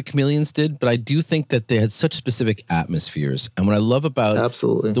much as the Chameleons did, but I do think that they had such specific atmospheres. And what I love about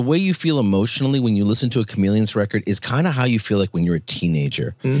absolutely the way you feel emotionally when you listen to a Chameleons record is kind of how you feel like when you're a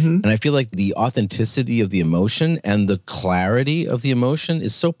teenager. Mm-hmm. And I feel like the authenticity of the emotion and the clarity of the emotion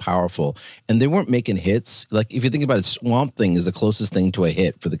is so powerful. And they weren't making hits. Like if you think about it, Swamp Thing is the closest thing to a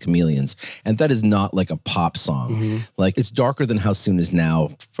hit for the Chameleons. And that is not like a pop song. Mm-hmm. Like it's darker than How Soon Is Now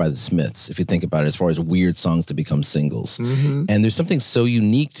by the Smiths, if you think about it, as far as weird songs to become singles. Mm-hmm. And there's something so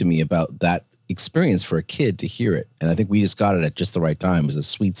unique to me about that experience for a kid to hear it. And I think we just got it at just the right time. It was a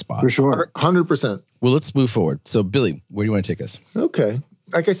sweet spot. For sure. 100%. Well, let's move forward. So Billy, where do you want to take us? Okay.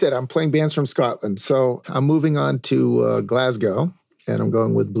 Like I said, I'm playing bands from Scotland. So I'm moving on to Glasgow, and I'm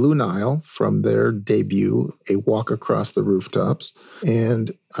going with Blue Nile from their debut, A Walk Across the Rooftops.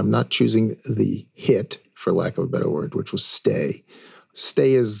 And I'm not choosing the hit, for lack of a better word, which was Stay.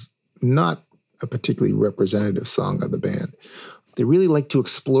 Stay is not a particularly representative song of the band. They really like to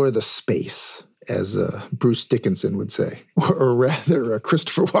explore the space, as Bruce Dickinson would say, or rather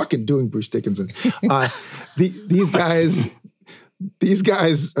Christopher Walken doing Bruce Dickinson. These guys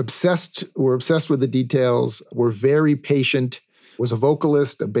were obsessed with the details, were very patient, was a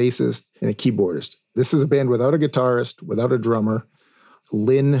vocalist, a bassist, and a keyboardist. This is a band without a guitarist, without a drummer.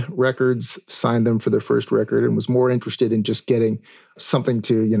 Lynn Records signed them for their first record and was more interested in just getting something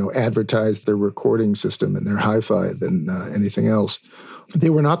to, advertise their recording system and their hi-fi than anything else.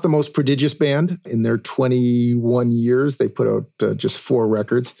 They were not the most prodigious band. In their 21 years, they put out just 4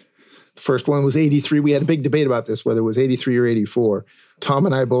 records. The first one was 83. We had a big debate about this, whether it was 83 or 84. Tom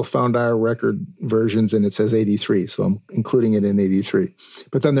and I both found our record versions, and it says 83, so I'm including it in 83.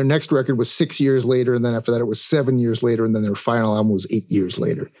 But then their next record was 6 years later, and then after that it was 7 years later, and then their final album was 8 years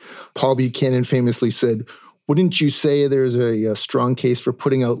later. Paul Buchanan famously said, "Wouldn't you say there's a strong case for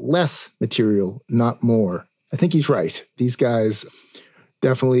putting out less material, not more?" I think he's right. These guys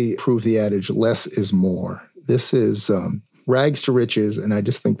definitely prove the adage, less is more. This is Rags to Riches, and I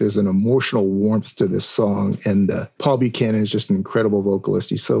just think there's an emotional warmth to this song. And Paul Buchanan is just an incredible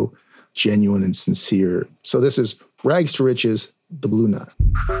vocalist. He's so genuine and sincere. So this is Rags to Riches, the Blue Nile.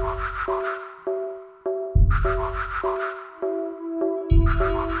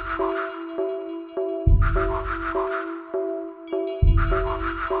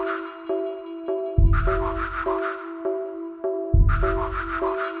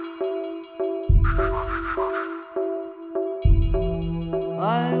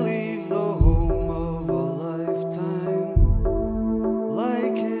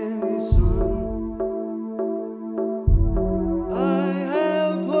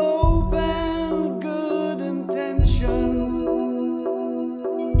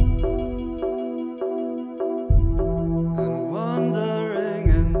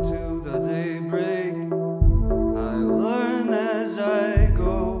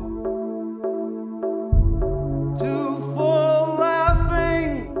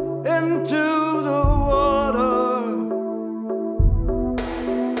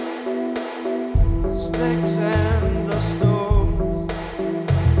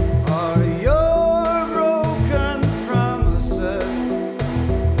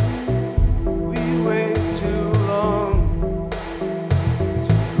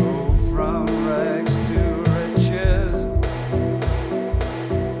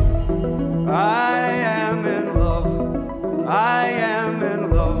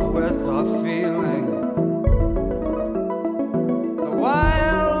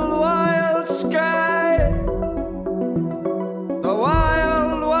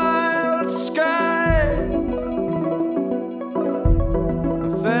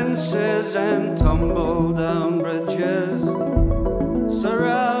 fences and tumble down bridges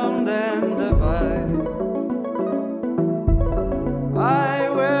surround and divide. I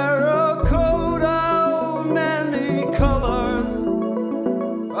wear a coat of many colors,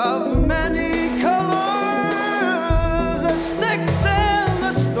 the sticks and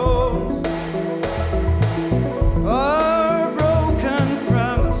the stones are broken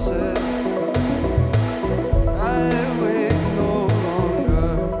promises. I wait no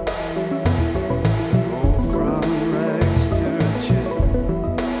longer to go from rags to riches.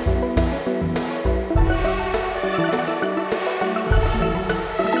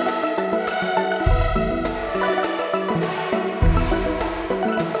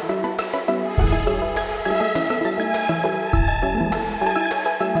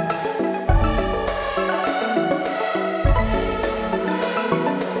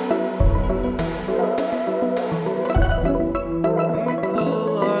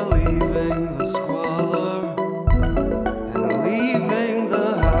 People are leaving the squalor and leaving the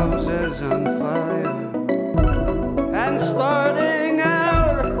houses on fire and starting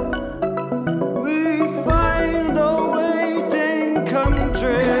out. We find a waiting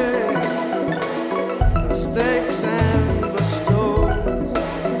country, the sticks and the stones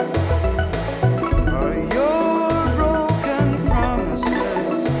are your broken promises.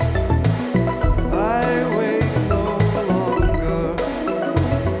 I wait no longer.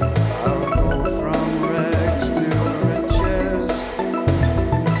 I'll go from rags to riches.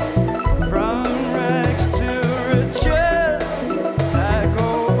 From rags to riches. I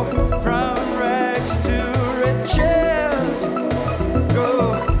go from rags to riches. Go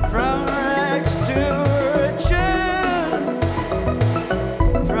from rags to riches.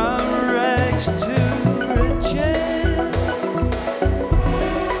 From rags to riches.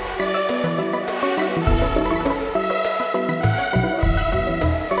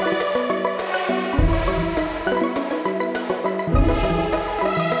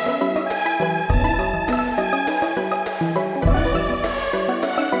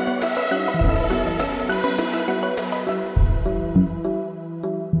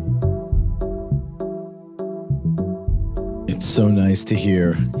 It's so nice to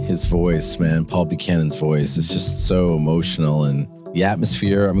hear his voice, man. Paul Buchanan's voice. It's just so emotional, and the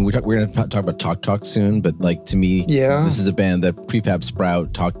atmosphere. I mean, we're going to talk about Talk Talk soon, but like to me, Yeah. this is a band that Prefab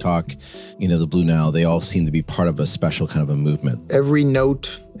Sprout, Talk Talk, the Blue Nile, they all seem to be part of a special kind of a movement. Every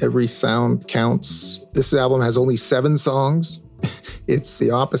note, every sound counts. This album has only 7 songs. It's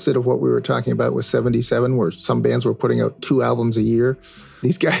the opposite of what we were talking about with 77, where some bands were putting out 2 albums a year.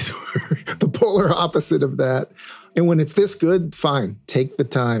 These guys were the polar opposite of that. And when it's this good, fine. Take the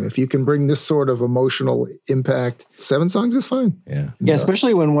time. If you can bring this sort of emotional impact, 7 songs is fine. Yeah. Yeah,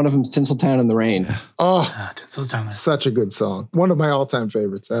 especially when one of them's Tinseltown in the Rain. Oh, Tinseltown. such a good song. One of my all-time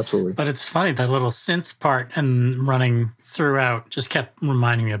favorites, absolutely. But it's funny, that little synth part and running throughout just kept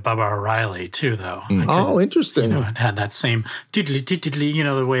reminding me of Bubba O'Reilly too, though. Oh, interesting. It had that same diddly,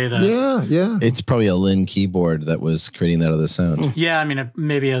 the way that. Yeah. It's probably a Lin keyboard that was creating that other sound. Yeah, I mean, it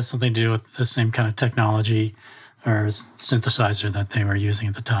maybe has something to do with the same kind of technology or synthesizer that they were using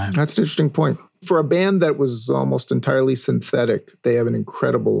at the time. That's an interesting point. For a band that was almost entirely synthetic, they have an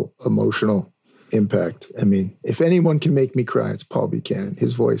incredible emotional impact. I mean, if anyone can make me cry, it's Paul Buchanan.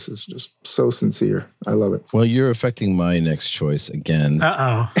 His voice is just so sincere. I love it. Well, you're affecting my next choice again.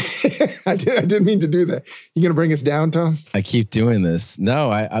 Uh-oh. I didn't mean to do that. You going to bring us down, Tom? I keep doing this.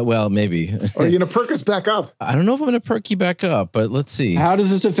 No, well, maybe. Or are you going to perk us back up? I don't know if I'm going to perk you back up, but let's see. How does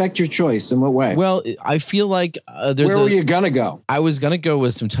this affect your choice? In what way? Well, I feel like Where were you going to go? I was going to go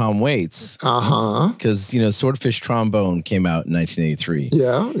with some Tom Waits. Uh-huh. Because, Swordfish Trombone came out in 1983.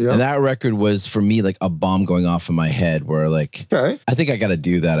 Yeah. And that record was, for me, like a bomb going off in my head where, like, okay. I think I got to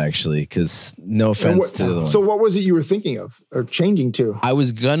do that, actually, because no offense to the other one. So what was it you were thinking of or changing to? I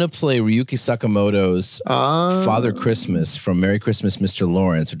was going to play Ryuki Sakamoto's Father Christmas from Merry Christmas, Mr.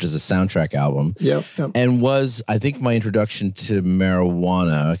 Lawrence, which is a soundtrack album. Yep. And was, I think, my introduction to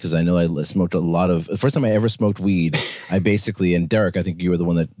marijuana, because I know I smoked a lot of, the first time I ever smoked weed, I basically, and Derek, I think you were the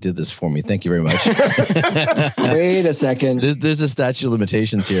one that did this for me. Thank you very much. Wait a second. There's a statute of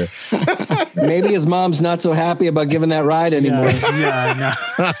limitations here. Maybe his mom's not so happy about giving that ride anymore. Yeah,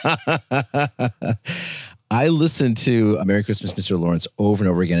 no. I listened to Merry Christmas, Mr. Lawrence over and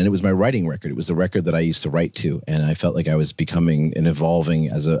over again, and it was my writing record. It was the record that I used to write to, and I felt like I was becoming and evolving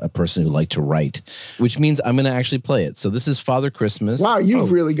as a person who liked to write, which means I'm going to actually play it. So this is Father Christmas. Wow,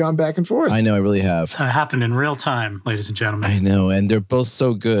 you've really gone back and forth. I know, I really have. It happened in real time, ladies and gentlemen. I know, and they're both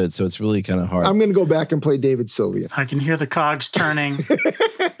so good, so it's really kind of hard. I'm going to go back and play David Sylvian. I can hear the cogs turning,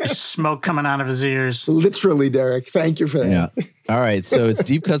 there's smoke coming out of his ears. Literally, Derek. Thank you for that. Yeah. All right, so it's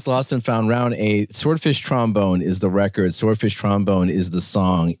Deep Cuts Lost and Found, round 8. Swordfish Trombone is the record. Swordfish Trombone is the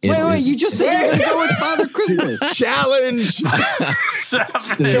song. Wait, you just said you were going to go with Father Christmas. Challenge!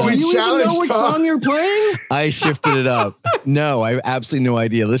 Do you even know which song you're playing? I shifted it up. No, I have absolutely no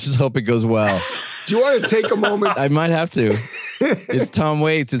idea. Let's just hope it goes well. Do you want to take a moment? I might have to. It's Tom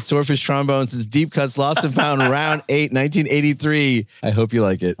Waits. It's Swordfish Trombones. It's Deep Cuts Lost and Found, round 8, 1983. I hope you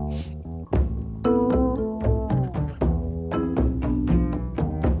like it.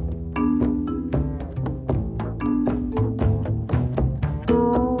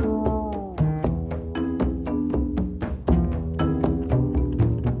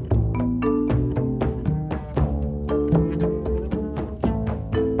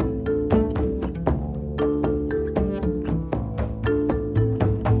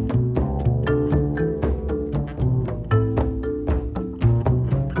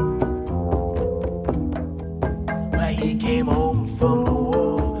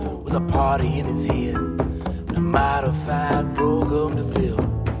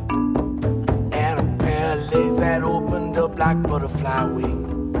 Butterfly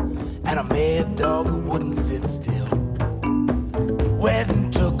wings and a mad dog who wouldn't sit still. He went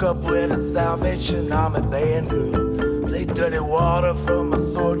and took up with a Salvation Army band girl, played dirty water from a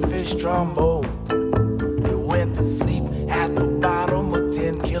swordfish trombone. He went to sleep at the bottom of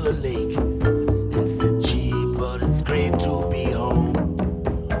 10 Killer Lake. He said, gee, but it's great to be home.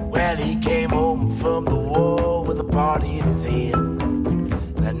 Well, he came home from the war with a party in his head and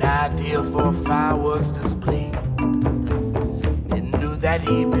an idea for a fireworks display. That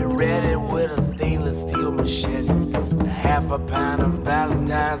he'd be ready with a stainless steel machete and half a pound of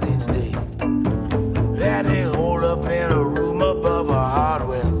Valentine's each day. That he holed up in a room above a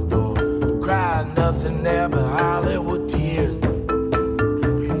hardware store, cried nothing there but Hollywood tears.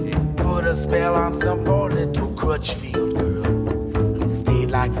 He put a spell on some poor little Crutchfield girl. He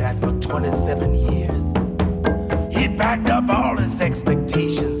stayed like that for 27 years. He packed up all his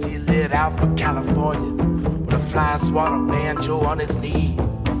expectations. He lit out for California, a fly swatter banjo on his knee,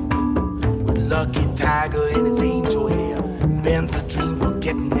 with Lucky Tiger in his angel hair, Ben's a dream for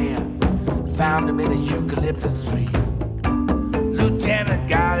getting there. Found him in a eucalyptus tree. Lieutenant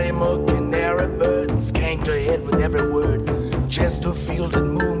got him a canary bird and skanked her head with every word. Chesterfield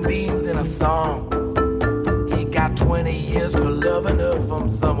and moonbeams in a song. He got 20 years for loving her from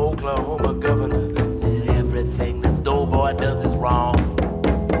some Oklahoma governor. Said everything this doughboy does is wrong.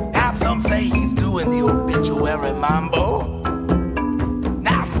 Now some say he's doing the obituary mambo.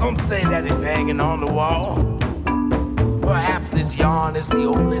 Now some say that he's hanging on the wall. Perhaps this yarn is the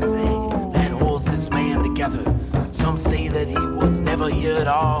only thing that holds this man together. Some say that he was never here at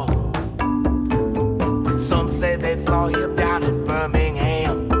all. Some say they saw him down in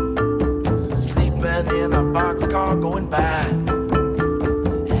Birmingham, sleeping in a boxcar going by.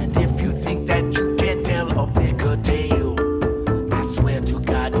 And if you think that you can tell a bigger tale, I swear to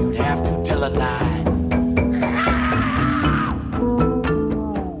God you'd have to tell a lie.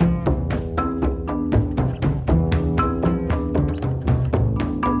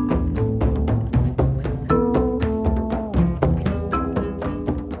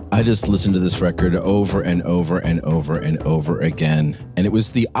 I just listened to this record over and over and over and over again. And it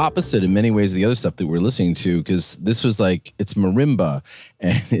was the opposite in many ways of the other stuff that we're listening to, because this was like, it's marimba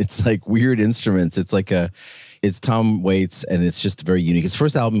and it's like weird instruments. It's Tom Waits and it's just very unique. His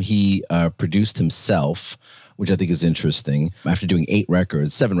first album he produced himself, which I think is interesting, after doing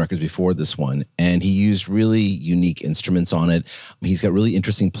 7 records before this one. And he used really unique instruments on it. He's got really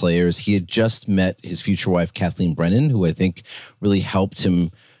interesting players. He had just met his future wife, Kathleen Brennan, who I think really helped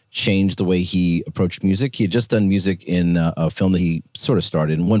him change the way he approached music. He had just done music in a film that he sort of starred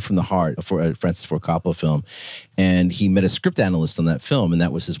in, One from the Heart, for a Francis Ford Coppola film. And he met a script analyst on that film, and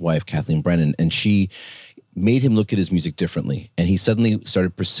that was his wife, Kathleen Brennan. And she made him look at his music differently. And he suddenly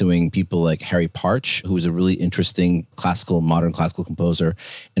started pursuing people like Harry Partch, who was a really interesting modern classical composer,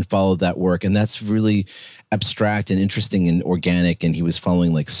 and followed that work. And that's really abstract and interesting and organic. And he was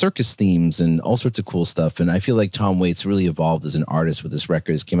following like circus themes and all sorts of cool stuff. And I feel like Tom Waits really evolved as an artist with this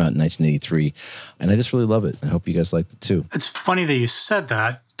record. It came out in 1983. And I just really love it. I hope you guys liked it too. It's funny that you said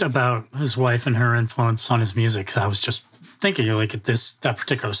that about his wife and her influence on his music. 'Cause I was just thinking, like, at that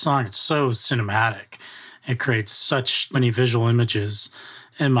particular song, it's so cinematic. It creates such many visual images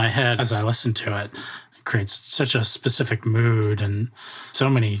in my head as I listen to it. It creates such a specific mood and so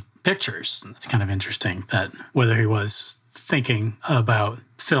many pictures. It's kind of interesting that whether he was thinking about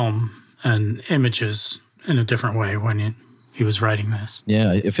film and images in a different way when he was writing this. Yeah,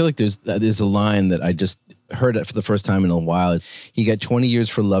 I feel like there's a line that heard it for the first time in a while. He got 20 years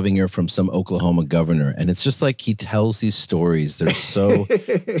for loving her from some Oklahoma governor. And it's just like he tells these stories. They're so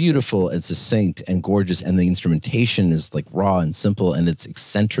beautiful and succinct and gorgeous. And the instrumentation is like raw and simple and it's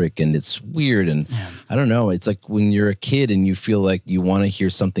eccentric and it's weird. And I don't know. It's like when you're a kid and you feel like you want to hear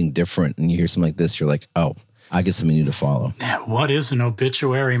something different and you hear something like this, you're like, oh, I get something new to follow. Yeah, what is an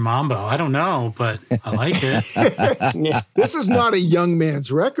obituary mambo? I don't know, but I like it. This is not a young man's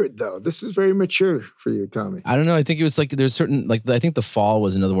record, though. This is very mature for you, Tommy. I don't know. I think it was like there's certain, like, I think The Fall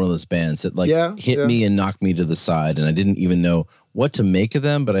was another one of those bands that hit me and knocked me to the side. And I didn't even know what to make of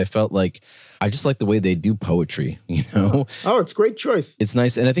them, but I felt like I just like the way they do poetry, you know? Oh, it's a great choice. It's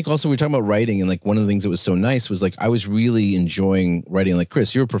nice. And I think also we were talking about writing, and like one of the things that was so nice was like I was really enjoying writing. Like,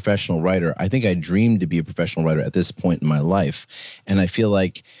 Chris, you're a professional writer. I think I dreamed to be a professional writer at this point in my life. And I feel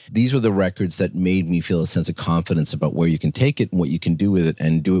like these were the records that made me feel a sense of confidence about where you can take it and what you can do with it,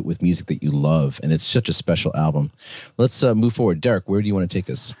 and do it with music that you love. And it's such a special album. Let's move forward. Derek, where do you want to take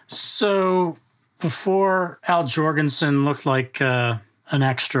us? So before Al Jorgensen looked like an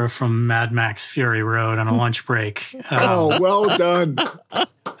extra from Mad Max Fury Road on a lunch break. Oh, well done.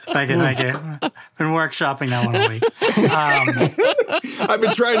 Thank you. Been workshopping that one a week. I've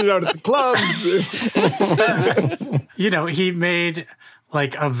been trying it out at the clubs. He made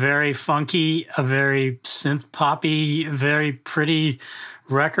like a very funky, a very synth poppy, very pretty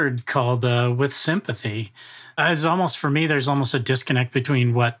record called With Sympathy. It's almost, for me, there's almost a disconnect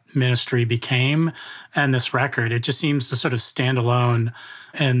between what Ministry became and this record. It just seems to sort of stand alone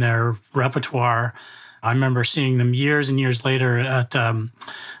in their repertoire. I remember seeing them years and years later at the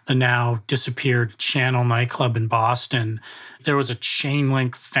now disappeared Channel nightclub in Boston. There was a chain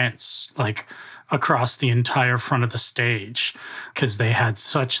link fence like across the entire front of the stage because they had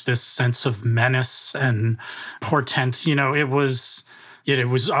such this sense of menace and portent. It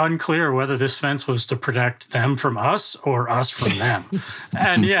was unclear whether this fence was to protect them from us or us from them.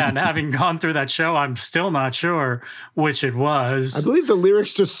 and having gone through that show, I'm still not sure which it was. I believe the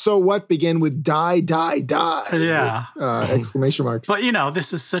lyrics to So What begin with die, die, die. Yeah. With, exclamation marks. But,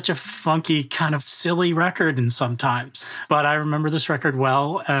 this is such a funky, kind of silly record and sometimes. But I remember this record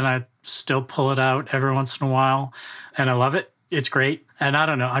well, and I still pull it out every once in a while, and I love it. It's great. And I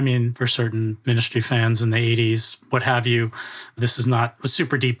don't know, I mean, for certain Ministry fans in the 80s, what have you, this is not a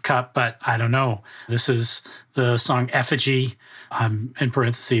super deep cut, but I don't know. This is the song Effigy, in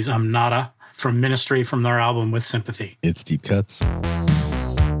parentheses, I'm Nada, from Ministry, from their album With Sympathy. It's deep cuts.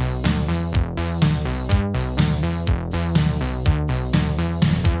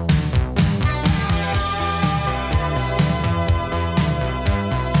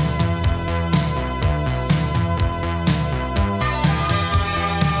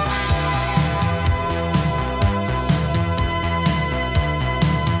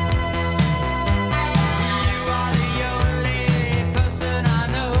 Person I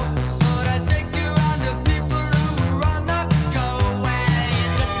know, but I take you around the people who run the go.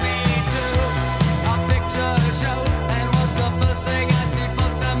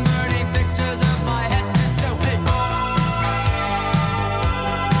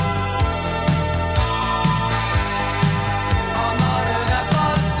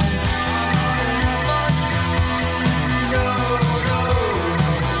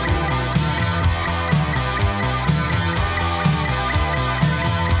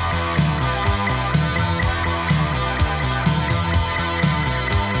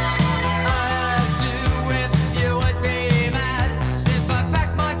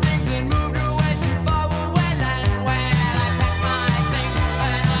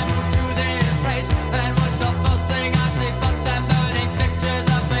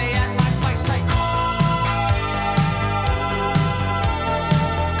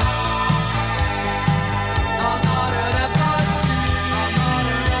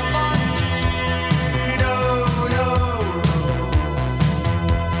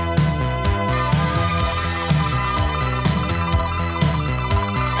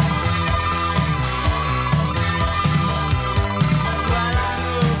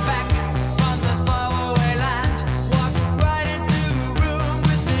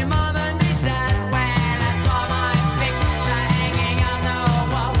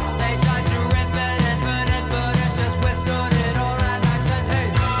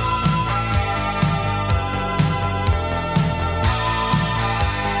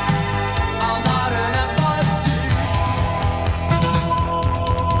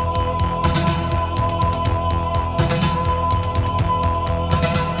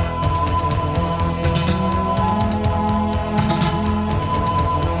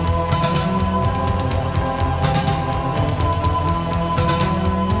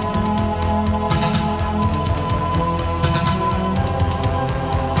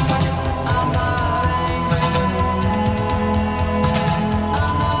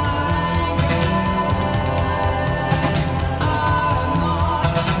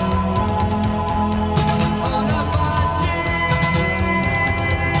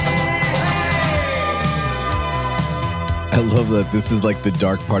 that this is like the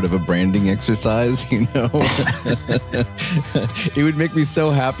dark part of a branding exercise, you know? It would make me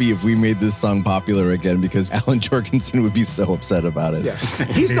so happy if we made this song popular again because Alan Jorgensen would be so upset about it. Yeah.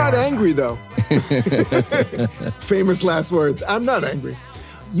 He's not angry, though. Famous last words. I'm not angry.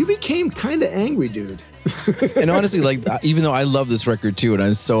 You became kind of angry, dude. And honestly, like, even though I love this record too, and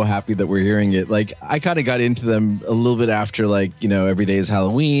I'm so happy that we're hearing it, like, I kind of got into them a little bit after, like, you know, Every Day is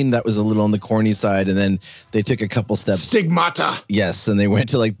Halloween. That was a little on the corny side. And then they took a couple steps. Stigmata. Yes. And they went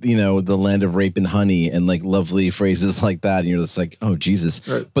to, like, you know, the land of rape and honey and like lovely phrases like that. And you're just like, oh, Jesus.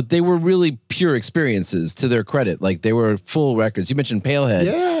 Right. But they were really pure experiences to their credit. Like, they were full records. You mentioned Palehead.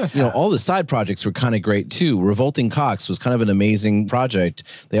 Yeah. You know, all the side projects were kind of great too. Revolting Cocks was kind of an amazing project.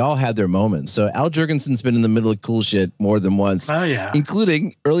 They all had their moments. So Al Jurgensen's been in the middle of cool shit more than once. Oh, yeah.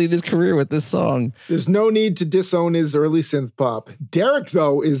 Including early in his career with this song. There's no need to disown his early synth pop. Derek,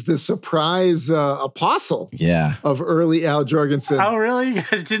 though, is the surprise apostle Yeah. of early Al Jorgensen. Oh, really? You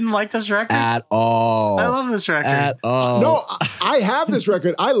guys didn't like this record? At all. I love this record. At all. No, I have this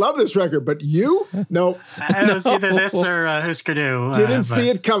record. I love this record, but you? No. It was either this or Husker Du. Didn't see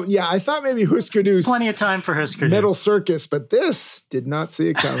it coming. Yeah, I thought maybe Husker Du's Plenty of time for Husker Du. Metal Circus, but this did not see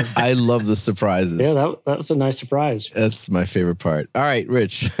it coming. I love the surprises. Yeah, that was a nice surprise. That's my favorite part. All right,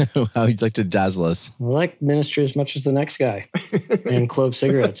 Rich, how would you like to dazzle us? I like Ministry as much as the next guy and Clove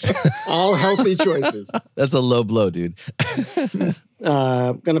cigarettes. All healthy choices. That's a low blow, dude.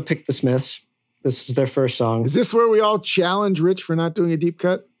 I'm going to pick the Smiths. This is their first song. Is this where we all challenge Rich for not doing a deep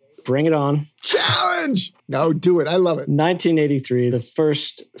cut? Bring it on. Challenge! No, do it. I love it. 1983, the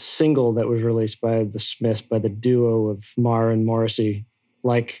first single that was released by the Smiths, by the duo of Marr and Morrissey,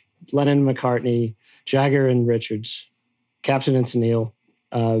 like Lennon and McCartney, Jagger and Richards, Captain and Sunil.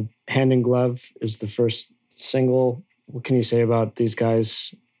 Hand in Glove is the first single. What can you say about these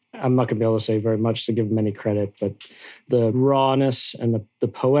guys? I'm not going to be able to say very much to give them any credit, but the rawness and the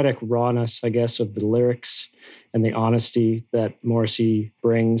poetic rawness, I guess, of the lyrics and the honesty that Morrissey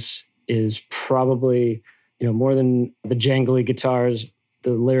brings is probably, you know, more than the jangly guitars.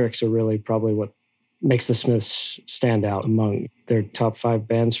 The lyrics are really probably what makes the Smiths stand out among their top 5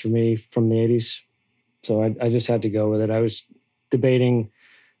 bands for me from the 80s. So I just had to go with it. I was debating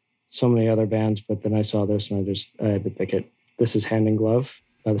so many other bands, but then I saw this and I had to pick it. This is Hand in Glove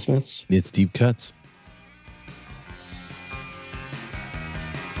by the Smiths. It's deep cuts.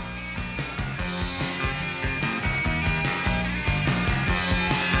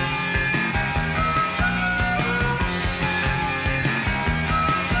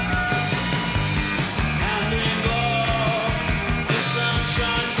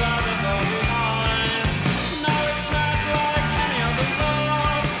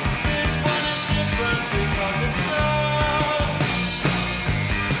 Because it's so.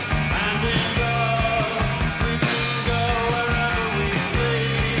 And in love.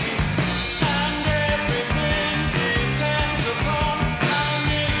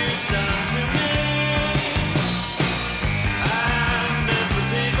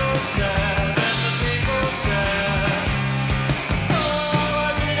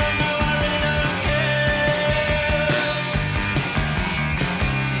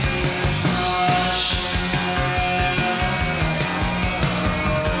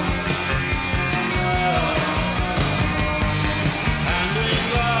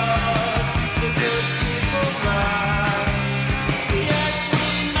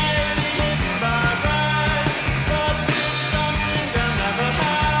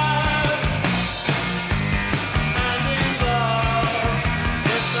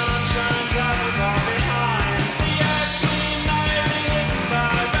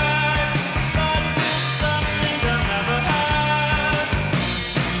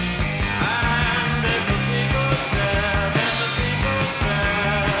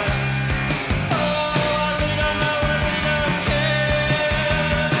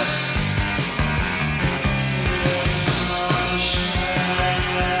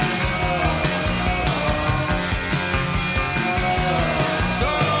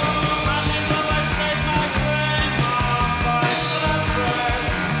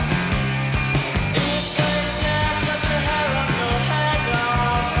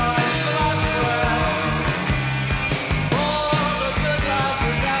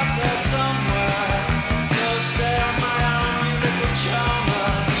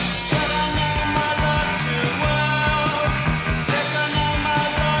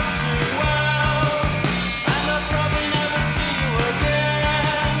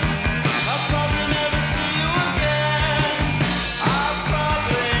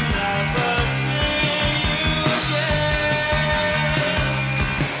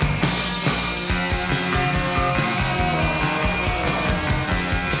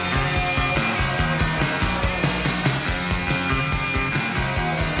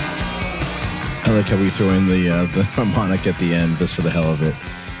 I like how we throw in the harmonic at the end just for the hell of it.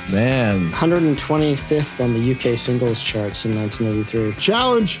 Man. 125th on the UK singles charts in 1983.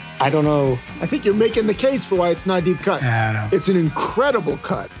 Challenge. I don't know. I think you're making the case for why it's not a deep cut. Yeah, I know. It's an incredible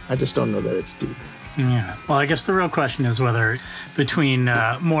cut. I just don't know that it's deep. Yeah. Well, I guess the real question is whether between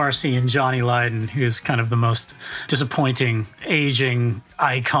Morrissey and Johnny Lydon, who's kind of the most disappointing aging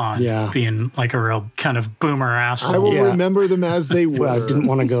icon, being like a real kind of boomer asshole. I will remember them as they were. Well, I didn't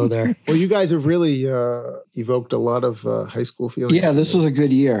want to go there. Well, you guys have really evoked a lot of high school feelings. Yeah, this was a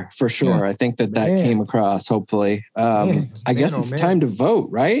good year for sure. Yeah. I think that came across, hopefully. I guess it's time to vote,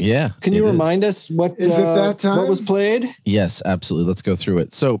 right? Yeah. Can you remind us what, is it that time? What was played? Yes, absolutely. Let's go through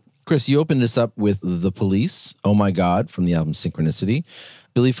it. So, Chris, you opened us up with The Police, Oh My God, from the album Synchronicity.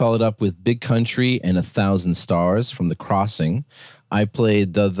 Billy followed up with Big Country and 1,000 Stars from The Crossing. I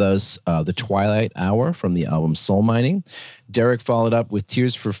played The Twilight Hour from the album Soul Mining. Derek followed up with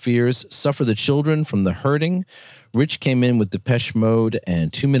Tears for Fears, Suffer the Children from The Hurting. Rich came in with Depeche Mode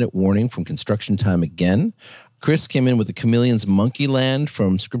and 2 Minute Warning from Construction Time Again. Chris came in with the Chameleons' Monkey Land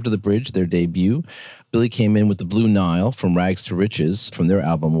from Script of the Bridge, their debut. Billy came in with the Blue Nile from Rags to Riches from their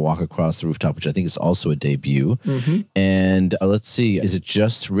album Walk Across the Rooftop, which I think is also a debut. Mm-hmm. And let's see, is it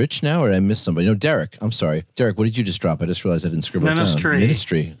just Rich now or did I miss somebody? No, Derek. I'm sorry. Derek, what did you just drop? I just realized I didn't scribble it down.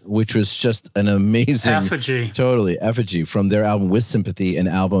 Ministry, which was just an amazing... Effigy. Totally. Effigy from their album With Sympathy, an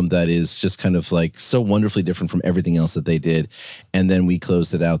album that is just kind of like so wonderfully different from everything else that they did. And then we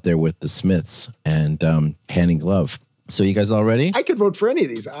closed it out there with the Smiths and Hand in Glove. So you guys all ready? I could vote for any of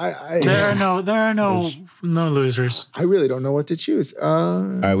these. There are no losers. I really don't know what to choose. All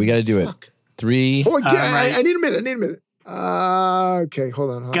right, we got to do it. 3. Oh, I need a minute. Okay,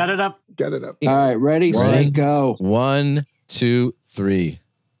 hold on. Got it up. Got it up. All right, ready, set, go. 1, 2, 3.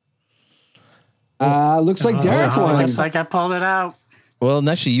 Looks like Derek won. Looks like I pulled it out. Well, and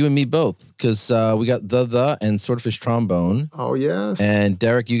actually, you and me both, because we got the and Swordfish Trombone. Oh, yes. And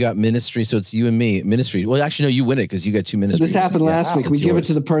Derek, you got Ministry, so it's you and me. Ministry. Well, actually, no, you win it because you got 2 Ministries. This happened last week. We give it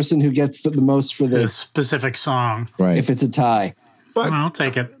to the person who gets the most for the specific song. Right. If it's a tie. But I'll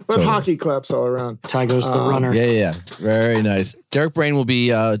take it. But hockey claps all around. Tie goes the runner. Yeah. Very nice. Derek Brain will be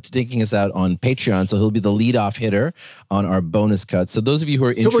taking us out on Patreon, so he'll be the leadoff hitter on our bonus cut. So those of you who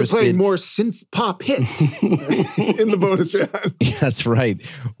are interested... He'll be playing more synth pop hits in the bonus round. Yeah, that's right.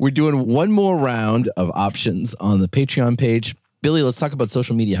 We're doing one more round of options on the Patreon page. Billy, let's talk about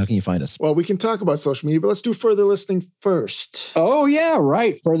social media. How can you find us? Well, we can talk about social media, but let's do further listening first. Oh, yeah,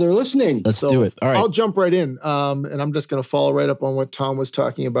 right. Further listening. Let's do it. All right. I'll jump right in, and I'm just going to follow right up on what Tom was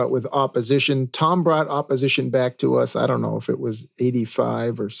talking about with Opposition. Tom brought Opposition back to us. I don't know if it was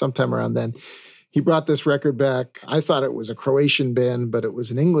 85 or sometime around then. He brought this record back. I thought it was a Croatian band, but it was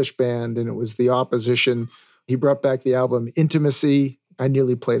an English band, and it was the Opposition. He brought back the album Intimacy. I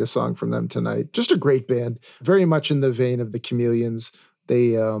nearly played a song from them tonight. Just a great band, very much in the vein of the Chameleons.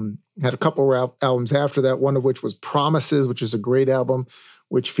 They had a couple albums after that, one of which was Promises, which is a great album,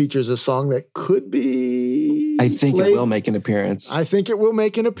 which features a song that could be I think it will make an appearance. I think it will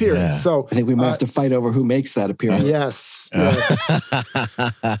make an appearance. Yeah. So I think we might have to fight over who makes that appearance. Yes.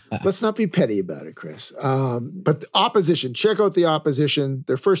 Let's not be petty about it, Chris. But the Opposition, check out the Opposition.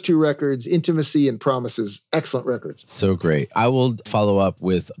 Their first 2 records, Intimacy and Promises, excellent records. So great. I will follow up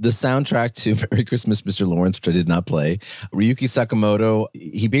with the soundtrack to Merry Christmas, Mr. Lawrence, which I did not play. Ryuki Sakamoto,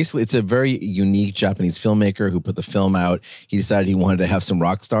 it's a very unique Japanese filmmaker who put the film out. He decided he wanted to have some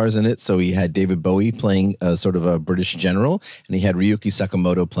rock stars in it. So he had David Bowie playing sort of a British general, and he had Ryuki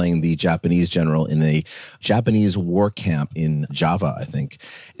Sakamoto playing the Japanese general in a Japanese war camp in Java, I think.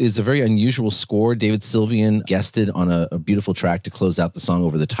 It's a very unusual score. David Sylvian guested on a beautiful track to close out the song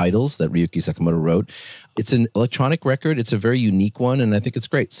over the titles that Ryuki Sakamoto wrote. It's an electronic record. It's a very unique one, and I think it's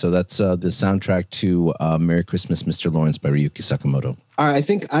great. So that's the soundtrack to Merry Christmas, Mr. Lawrence by Ryuki Sakamoto. All right, I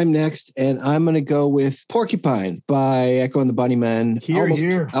think I'm next, and I'm going to go with Porcupine by Echo and the Bunnymen.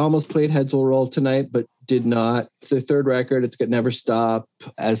 I almost played Heads Will Roll tonight, but did not. It's their third record. It's got Never Stop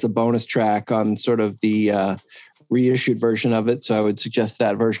as a bonus track on sort of the reissued version of it. So I would suggest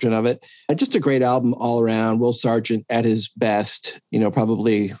that version of it. Just a great album all around. Will Sargent at his best,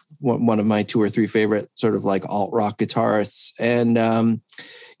 probably one of my 2 or 3 favorite sort of like alt rock guitarists. And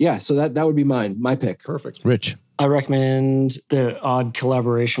so that would be mine, my pick. Perfect. Rich. I recommend the odd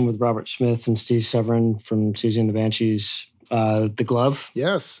collaboration with Robert Smith and Steve Severin from Siouxsie and the Banshees, The Glove.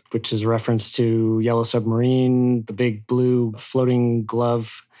 Yes. Which is a reference to Yellow Submarine, the big blue floating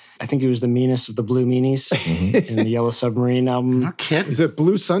glove. I think it was the meanest of the Blue Meanies in the Yellow Submarine album. No kidding. Is it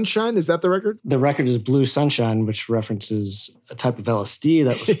Blue Sunshine? Is that the record? The record is Blue Sunshine, which references a type of LSD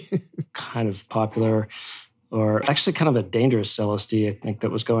that was kind of popular. or actually kind of a dangerous LSD, I think,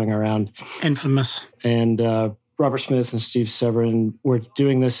 that was going around. Infamous. And Robert Smith and Steve Severin were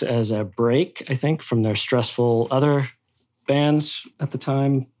doing this as a break, I think, from their stressful other bands at the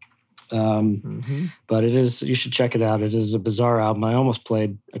time. But you should check it out. It is a bizarre album. I almost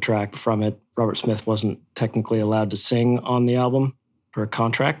played a track from it. Robert Smith wasn't technically allowed to sing on the album per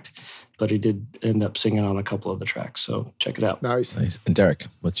contract, but he did end up singing on a couple of the tracks. So check it out. Nice. And Derek,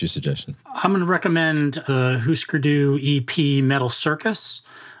 what's your suggestion? I'm going to recommend the Husker Du EP Metal Circus.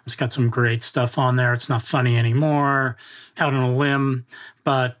 It's got some great stuff on there. It's not funny anymore, out on a limb,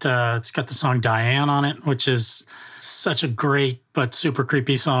 but it's got the song Diane on it, which is such a great but super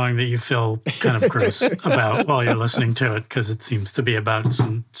creepy song that you feel kind of gross about while you're listening to it, because it seems to be about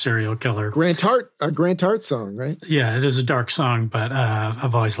some serial killer. A Grant Hart song, right? Yeah, it is a dark song, but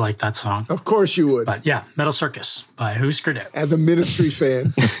I've always liked that song. Of course you would. But yeah, Metal Circus by Husker Du. As a Ministry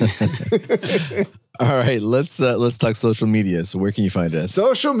fan. All right, let's talk social media. So where can you find us?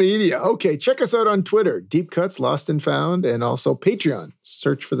 Social media. Okay, check us out on Twitter, Deep Cuts Lost and Found, and also Patreon.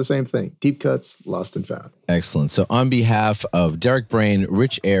 Search for the same thing, Deep Cuts Lost and Found. Excellent. So on behalf of Derek Brain,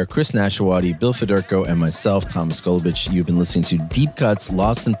 Rich Air, Chris Nashawati, Bill Federico, and myself, Thomas Golovich, you've been listening to Deep Cuts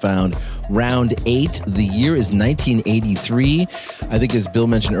Lost and Found, Round 8. The year is 1983. I think as Bill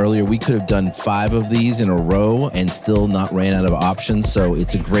mentioned earlier, we could have done 5 of these in a row and still not ran out of options. So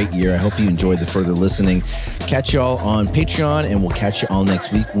it's a great year. I hope you enjoyed the further listening. Catch y'all on Patreon, and we'll catch you all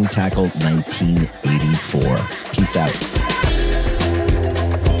next week when we tackle 1984. Peace out.